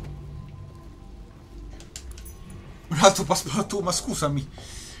 Un altro passepartout, ma scusami.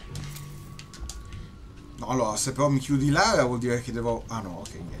 No, allora, se però mi chiudi l'area vuol dire che devo... Ah no,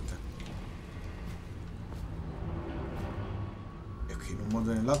 ok, niente. Ok, in un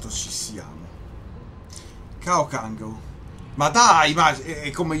modo o nell'altro ci siamo. Ciao Kangaroo. Ma dai, ma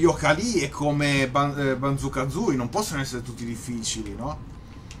è come Yooka-Lee e come Banjo-Kazooie, non possono essere tutti difficili, no?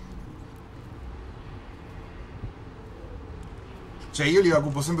 Cioè io li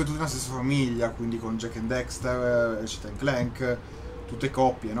raggruppo sempre tutti nella stessa famiglia, quindi con Jack and Dexter, Ratchet & Clank, tutte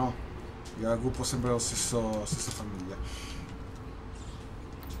coppie, no? Li raggruppo sempre nella stessa famiglia.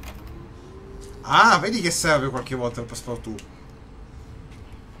 Ah, vedi che serve qualche volta il passepartout.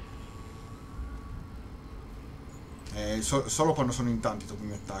 Solo quando sono in tanti dopo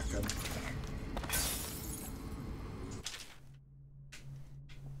mi attaccano.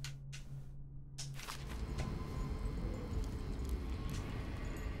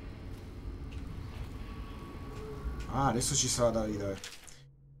 Ah, adesso ci sarà da ridere.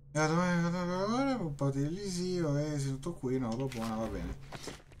 Un po' di elisio e tutto qui, no, buona, va bene.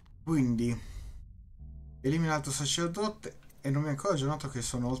 Quindi elimina l'altro sacerdote e non mi è ancora aggiornato che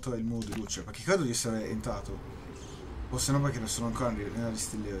sono oltre il muro di luce, perché credo di essere entrato. O se no perché non sono ancora nella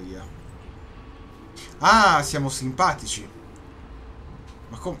distilleria. Ah, siamo simpatici.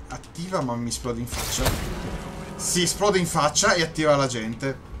 Ma come? Attiva ma mi esplode in faccia. Si esplode in faccia e attiva la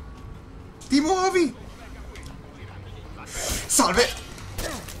gente. Ti muovi! Salve!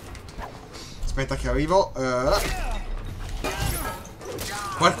 Aspetta che arrivo.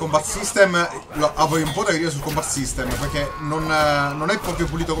 Qua il combat system avrei un po' da dire sul combat system, perché non è proprio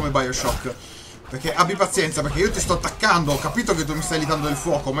pulito come BioShock. Perché abbi pazienza, perché io ti sto attaccando. Ho capito che tu mi stai evitando del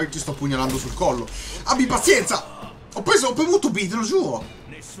fuoco, ma io ti sto pugnalando sul collo. Abbi pazienza! Ho premuto B, te lo giuro.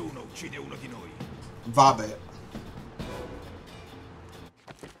 Nessuno uccide uno di noi. Vabbè.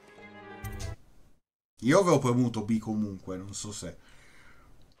 Io avevo premuto B comunque, non so se.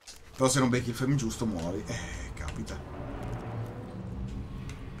 Però se non becchi il frame giusto muori. Capita.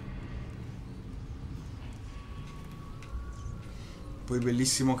 Poi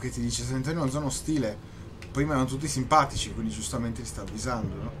bellissimo che ti dice: senti, non sono ostile. Prima erano tutti simpatici, quindi giustamente ti sta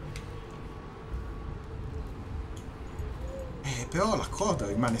avvisando, no? Però la coda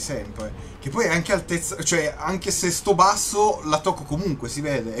rimane sempre. Che poi è anche altezza. Cioè, anche se sto basso, la tocco comunque, si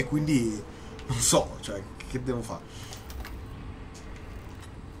vede. E quindi non so, cioè, che devo fare?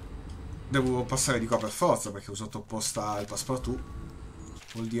 Devo passare di qua per forza, perché ho usato apposta il passepartout.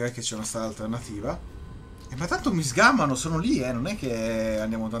 Vuol dire che c'è una strada alternativa. Ma tanto mi sgamano, sono lì, non è che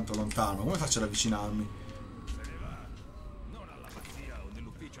andiamo tanto lontano. Come faccio ad avvicinarmi? Se ne va. Non alla pazzia o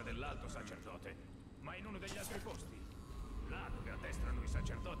nell'ufficio dell'alto sacerdote, ma in uno degli altri posti. Là dove addestrano i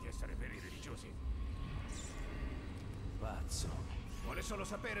sacerdoti a essere veri religiosi. Pazzo. Vuole solo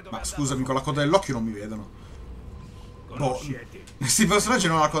sapere dove. Ma scusami, con la coda dell'occhio non mi vedono. Conoscete? Questi personaggi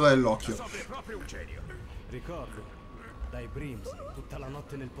non hanno la coda dell'occhio. È proprio un genio. Ricordo. Dai Brims, tutta la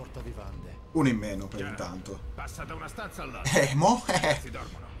notte nel portavivande. Uno in meno per intanto. Passa da una stanza all'altra. Mo? Si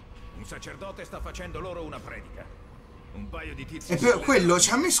dormono. Un sacerdote sta facendo loro una predica. Un paio di tizi. E per quello,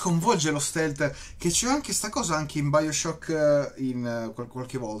 cioè, a me sconvolge lo stealth, che c'è anche sta cosa anche in BioShock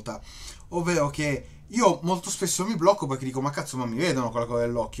qualche volta. Ovvero che io molto spesso mi blocco perché dico: ma cazzo, ma mi vedono con la coda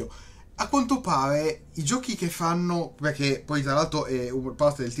dell'occhio. A quanto pare i giochi che fanno, perché poi tra l'altro è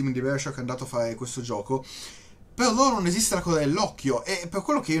parte del team di BioShock è andato a fare questo gioco, per loro non esiste la coda dell'occhio, e per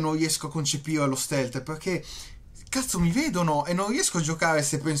quello che io non riesco a concepire lo stealth, perché cazzo mi vedono e non riesco a giocare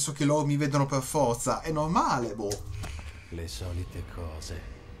se penso che loro mi vedono per forza. È normale, boh. Le solite cose.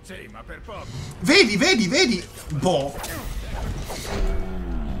 Sì, ma per poco. Vedi, vedi, vedi. Boh.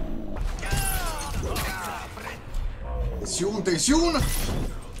 Tensione.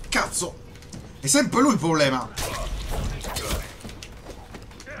 Cazzo. È sempre lui il problema.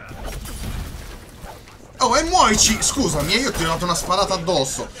 vai, muoici! Scusami, io ti ho dato una sparata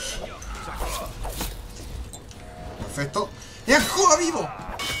addosso. Perfetto. È ancora vivo!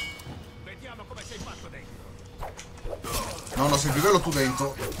 No, no, sei più bello tu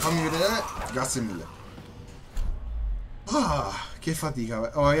dentro. Fammi vedere. Grazie mille. Ah, che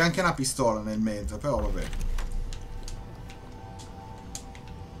fatica. Oh, hai anche una pistola nel mentre, però vabbè.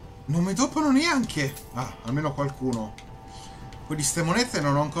 Non mi dopano neanche. Ah, almeno qualcuno. Poi di ste monete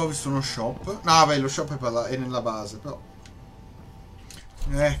non ho ancora visto uno shop. No, vabbè, lo shop è nella base, però.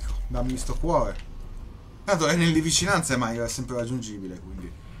 Ecco, dammi sto cuore. Tanto è nelle vicinanze, ma è sempre raggiungibile,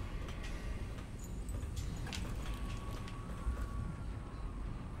 quindi.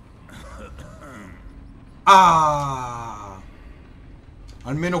 Ah!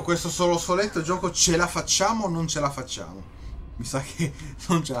 Almeno questo solo soletto gioco ce la facciamo o non ce la facciamo? Mi sa che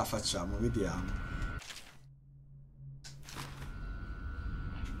non ce la facciamo, vediamo.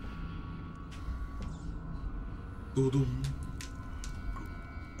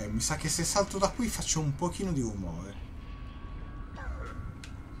 Mi sa che se salto da qui faccio un pochino di rumore.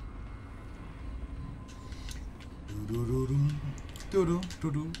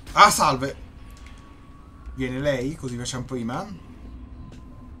 Ah, salve! Viene lei, così facciamo prima.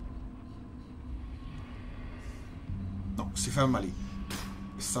 No, si ferma lì.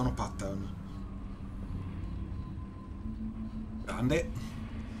 Stanno pattern. Grande.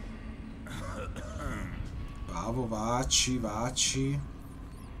 Bravo, vacci, vacci.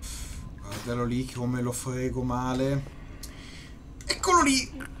 Guardalo lì come lo frego male. Eccolo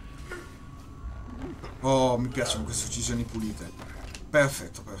lì! Oh, mi piacciono queste uccisioni pulite.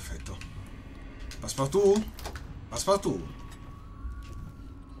 Perfetto, perfetto. Passepartout? Passepartout.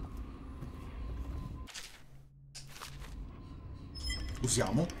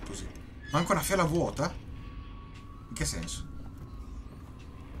 Usiamo, così. Manca una fiala vuota? In che senso?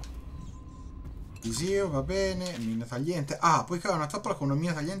 Visio, va bene, mina tagliente. Ah, puoi creare una trappola con una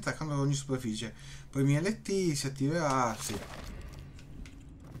mina tagliente attaccando ad ogni superficie. Poi mina LT si attiverà. Sì.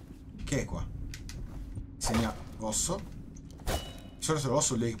 Che è qua? Segna rosso. Di solito è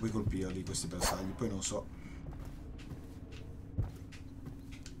rosso lei che puoi colpirli questi bersagli. Poi non so.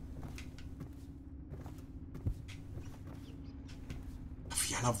 La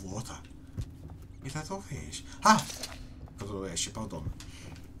fiala vuota. E da dove esce? Ah! Da dove esce, perdono.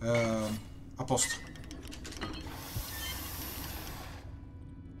 A posto.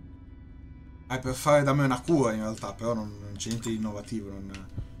 È per fare da me una cura in realtà, però non c'è niente di innovativo, non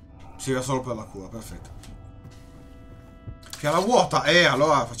serve solo per la cura, perfetto. Fiala vuota,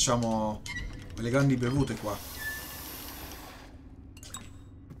 allora facciamo le grandi bevute qua.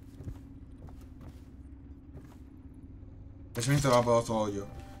 Specialmente il laboratorio.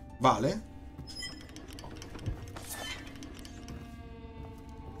 Vale?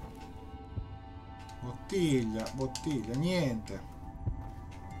 Bottiglia, bottiglia, niente.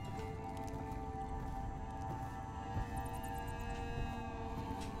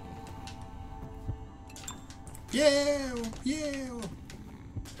 Pieu, pieu.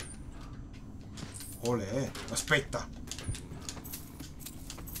 Olè, aspetta.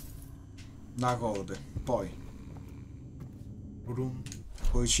 La gode, poi.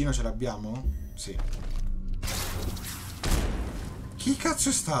 Cuoricino ce l'abbiamo? Sì. Chi cazzo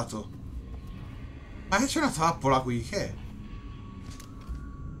è stato? Ma che c'è una trappola qui, che è?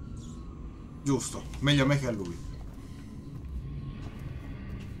 Giusto, meglio a me che a lui.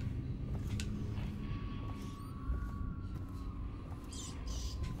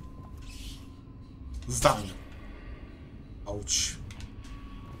 Sdan. Ouch.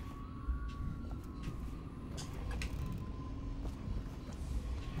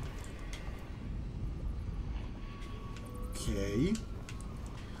 Ok.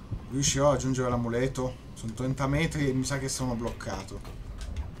 Riuscirò a raggiungere l'amuleto. Sono 30 metri e mi sa che sono bloccato.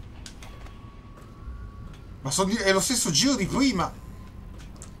 Ma è lo stesso giro di prima.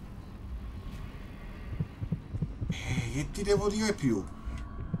 Che ti devo dire più?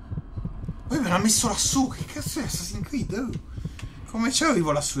 Poi me l'ha messo lassù. Che cazzo è Assassin's Creed? Come ci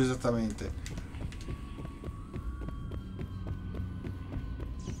arrivo lassù esattamente?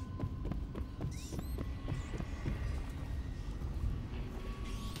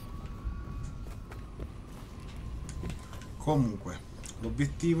 Comunque,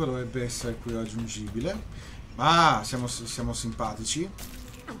 l'obiettivo dovrebbe essere qui raggiungibile. Ah, siamo simpatici.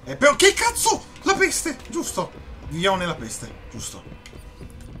 Però che cazzo? La peste! Giusto. Viviamo nella peste. Giusto.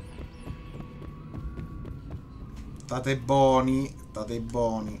 State buoni. State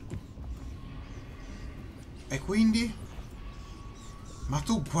buoni. E quindi? Ma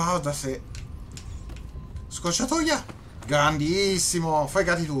tu guarda se... Scorciatoia! Grandissimo!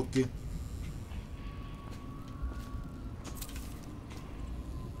 Fregati tutti.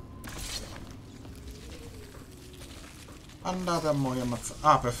 Andate a morire ammazzati.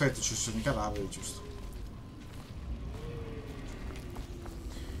 Ah, perfetto, ci sono i cadaveri, giusto.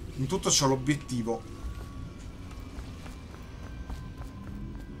 In tutto c'ho l'obiettivo.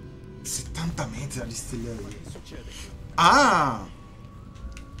 70 metri da distilleria. Ah!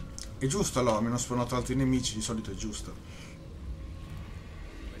 È giusto allora, mi hanno spawnato altri nemici, di solito è giusto.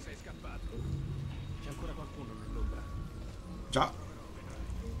 Dove sei scappato? C'è ancora qualcuno nell'ombra? Già.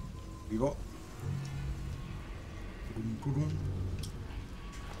 Vivo.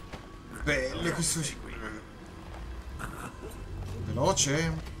 Belle queste.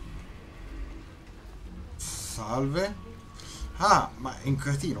 Veloce. Salve. Ah, ma è un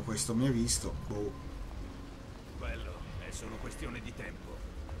cretino questo, mi hai visto. Boh. Quello è solo questione di tempo.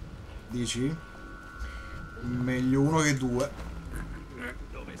 Dici? Meglio uno che due.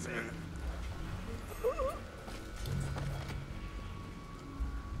 Dove sei?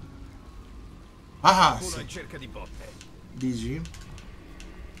 Ah, Uno sì. in cerca di botte. Dici?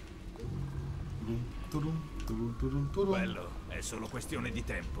 Quello è solo questione di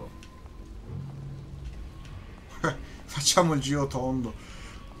tempo. Facciamo il giro tondo.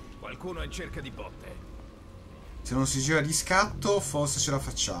 Qualcuno è in cerca di botte. Se non si gira di scatto, forse ce la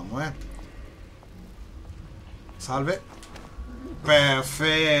facciamo, eh. Salve.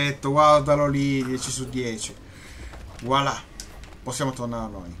 Perfetto, guardalo lì, 10 su 10. Voilà. Possiamo tornare a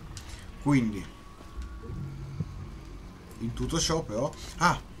noi. Quindi, in tutto ciò però...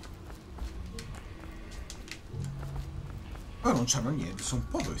 Ah! Ma non c'hanno niente, sono un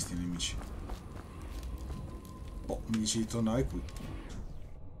po' questi nemici. Oh, mi dici di tornare qui.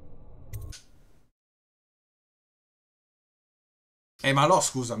 Ma no,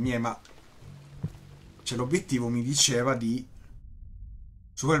 scusami, ma... Cioè, l'obiettivo mi diceva di...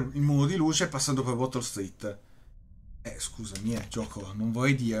 superare il muro di luce passando per Bottle Street. Scusami, gioco, non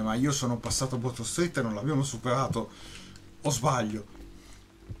vorrei dire, ma io sono passato a Bottle Street e non l'abbiamo superato. O sbaglio?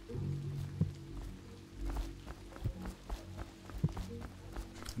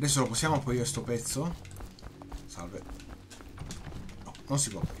 Adesso lo possiamo aprire sto pezzo? Salve. No, non si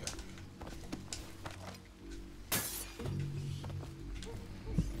può aprire.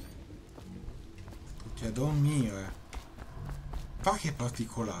 Tutti a dormire. Ma che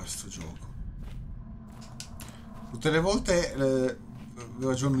particolare sto gioco. Tutte le volte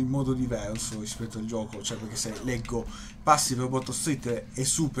ragiono in modo diverso rispetto al gioco, cioè perché se leggo passi per Bottle Street e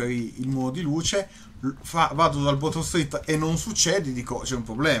superi il muro di luce, vado dal Bottle Street e non succede, dico c'è un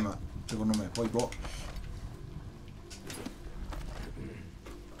problema, secondo me, poi boh.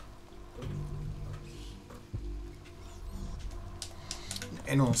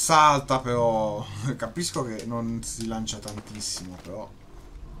 E non salta però, capisco che non si lancia tantissimo però.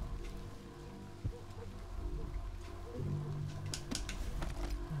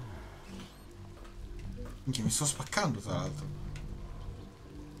 Minchia, mi sto spaccando tra l'altro.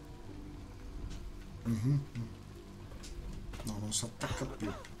 No, non si attacca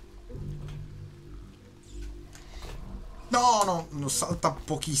più. No, non salta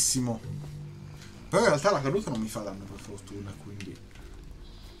pochissimo. Però in realtà la caduta non mi fa danno per fortuna, quindi...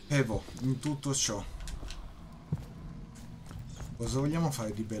 boh, in tutto ciò. Cosa vogliamo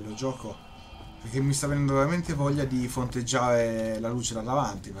fare di bello gioco? Perché mi sta venendo veramente voglia di fronteggiare la luce da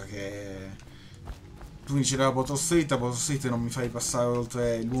davanti, perché... Tu mi dici la Bottle Street non mi fai passare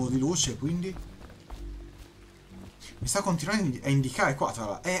oltre il muro di luce, quindi... Mi sta continuando a indicare qua, tra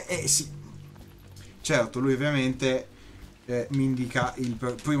l'altro. Sì. Certo, lui ovviamente mi indica il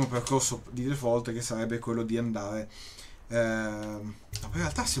primo percorso di default, che sarebbe quello di andare... ma in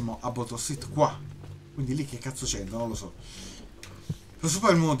realtà siamo a Bottle Street qua. Quindi lì che cazzo c'entra? Non lo so. Per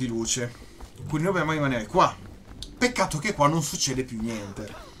superare il muro di luce. Quindi dobbiamo rimanere qua. Peccato che qua non succede più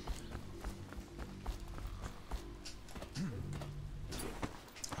niente.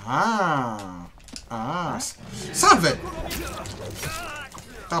 Salve!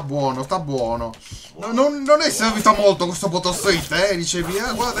 Sta buono, sta buono. Non è servita molto questo Bottle Street, dicevi,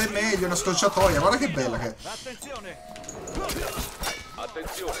 guarda è meglio, è una scorciatoia, guarda che bella che è.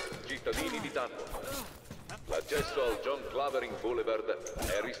 Attenzione, cittadini di Dunwich. L'accesso al John Clavering Boulevard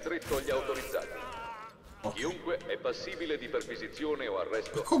è ristretto agli autorizzati. Okay. Chiunque è passibile di perquisizione o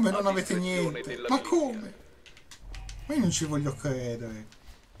arresto. Ma come non avete niente? Ma come? Ma io non ci voglio credere.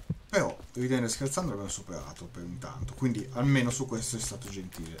 Però, ridendo e scherzando, l'abbiamo superato per intanto. Quindi, almeno su questo è stato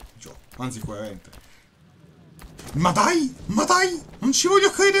gentile il gioco. Anzi, coerente. Ma dai! Ma dai! Non ci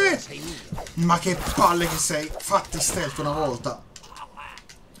voglio credere! Ma che palle che sei! Fatti stealth una volta!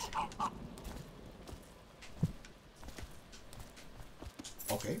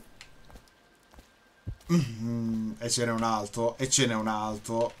 Ok. E ce n'è un altro. E ce n'è un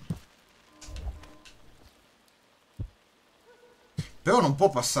altro. Però non può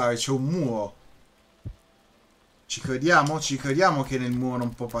passare, c'è un muro. Ci crediamo? Ci crediamo che nel muro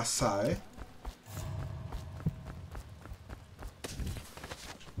non può passare?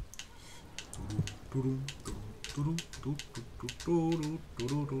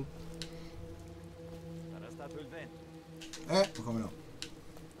 Sarà stato il vento. Come no?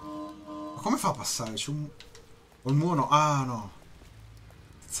 Ma come fa a passare? C'è un... O il muro no? Ah, no.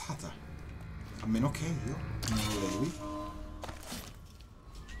 Cazzata. A meno che io non lo levi.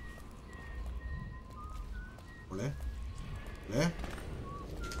 Olè. Olè.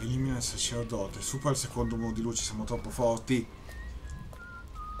 Elimina il sacerdote. Supera il secondo muro di luce, siamo troppo forti.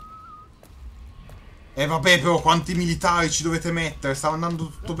 Vabbè, però quanti militari ci dovete mettere? Stava andando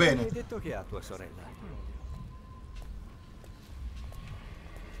tutto bene. Hai detto che ha tua sorella?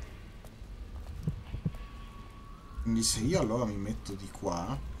 Quindi se io allora mi metto di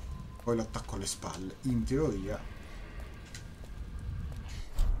qua, poi lo attacco alle spalle, in teoria...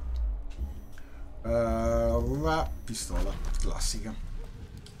 pistola, classica.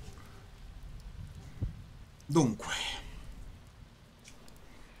 Dunque...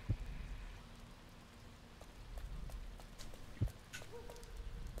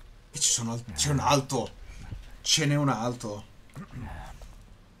 E ci sono c'è un altro! Ce n'è un altro!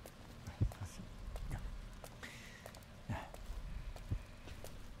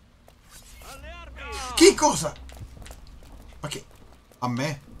 Chi cosa? Ma che? A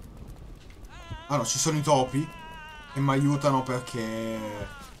me? Ah no, ci sono i topi e mi aiutano perché...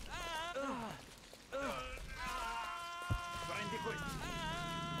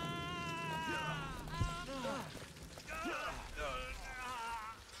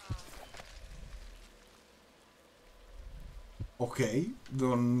 Ok,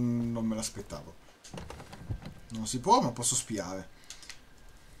 non me l'aspettavo. Non si può, ma posso spiare.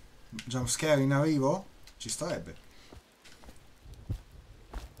 Jumpscare in arrivo? Ci starebbe.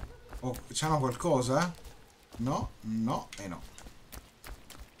 Oh, c'hanno qualcosa? No, no e no.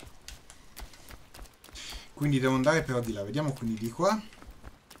 Quindi devo andare però di là. Vediamo quindi di qua.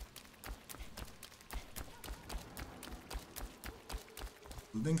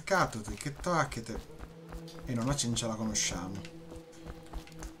 Dencato, che tracchete. E non ce la conosciamo.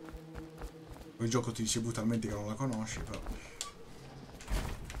 Il gioco ti dice brutalmente che non la conosci, però.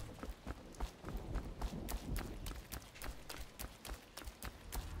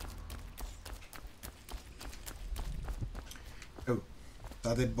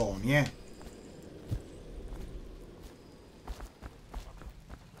 State buoni,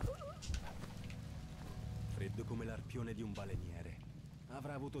 Freddo come l'arpione di un baleniere.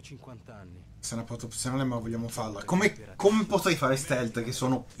 Avrà avuto 50 anni. Se è una porta opzionale, ma vogliamo farla. Come potrei fare stealth che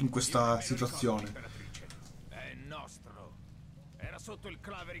sono in questa situazione? È nostro. Era sotto il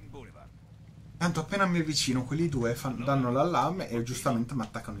Clavering Boulevard. Tanto appena mi avvicino, quelli due danno l'allarme e giustamente mi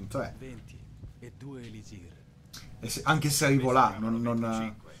attaccano in 3. 20 e 2 elisir. Anche se arrivo là,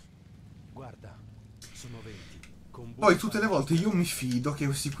 Guarda, sono 20. Poi tutte le volte io mi fido che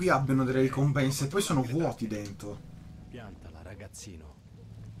questi qui abbiano delle ricompense e poi sono vuoti dentro. Piantala, ragazzino.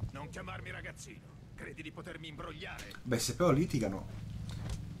 Non chiamarmi ragazzino. Credi di potermi imbrogliare? Beh, se però litigano...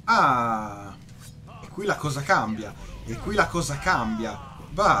 Ah! E qui la cosa cambia. E qui la cosa cambia.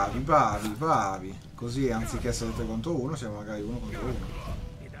 Bravi, bravi, bravi. Così, anziché essere 3 contro 1, siamo magari 1 contro 1.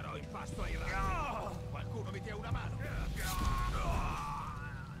 Ti darò il pasto ai ragazzi. Qualcuno mi dia una mano.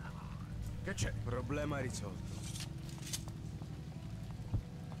 Che c'è? Problema risolto.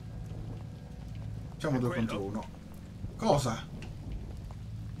 Siamo 2 contro 1. Cosa?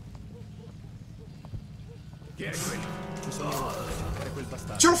 Chi è quello? Ci sono quel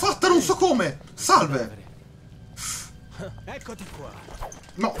bastardo. Ce l'ho fatta, non so come! Salve! Eccoti qua.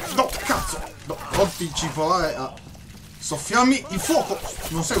 No, no, cazzo! No, non ti ci provare a soffiarmi il fuoco!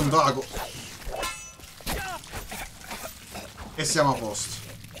 Non sei un drago! E siamo a posto.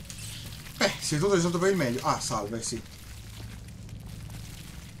 Si è tutto risolto per il meglio. Ah, salve, sì.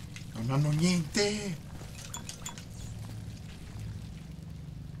 Non hanno niente!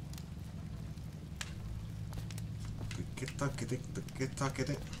 Che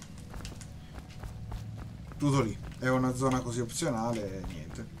tacchete. Tutto lì. È una zona così opzionale e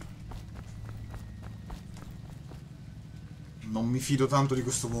niente. Non mi fido tanto di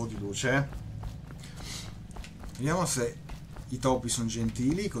questo volo di luce, Vediamo se i topi sono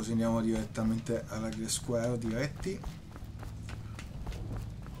gentili, così andiamo direttamente alla Grey Square diretti.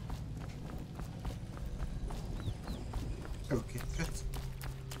 Ok, cazzo.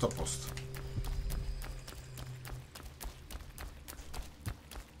 Tutto a posto.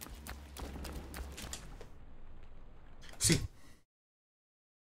 Sì.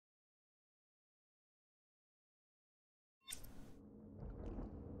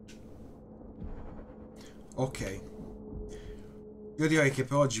 Ok. Io direi che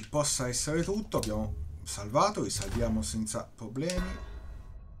per oggi possa essere tutto. Abbiamo salvato, risalviamo senza problemi.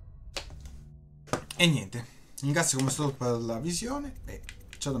 E niente. Ringrazio come stato per la visione e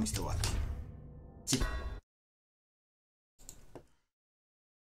ciao da Mr. Waldi. Sì.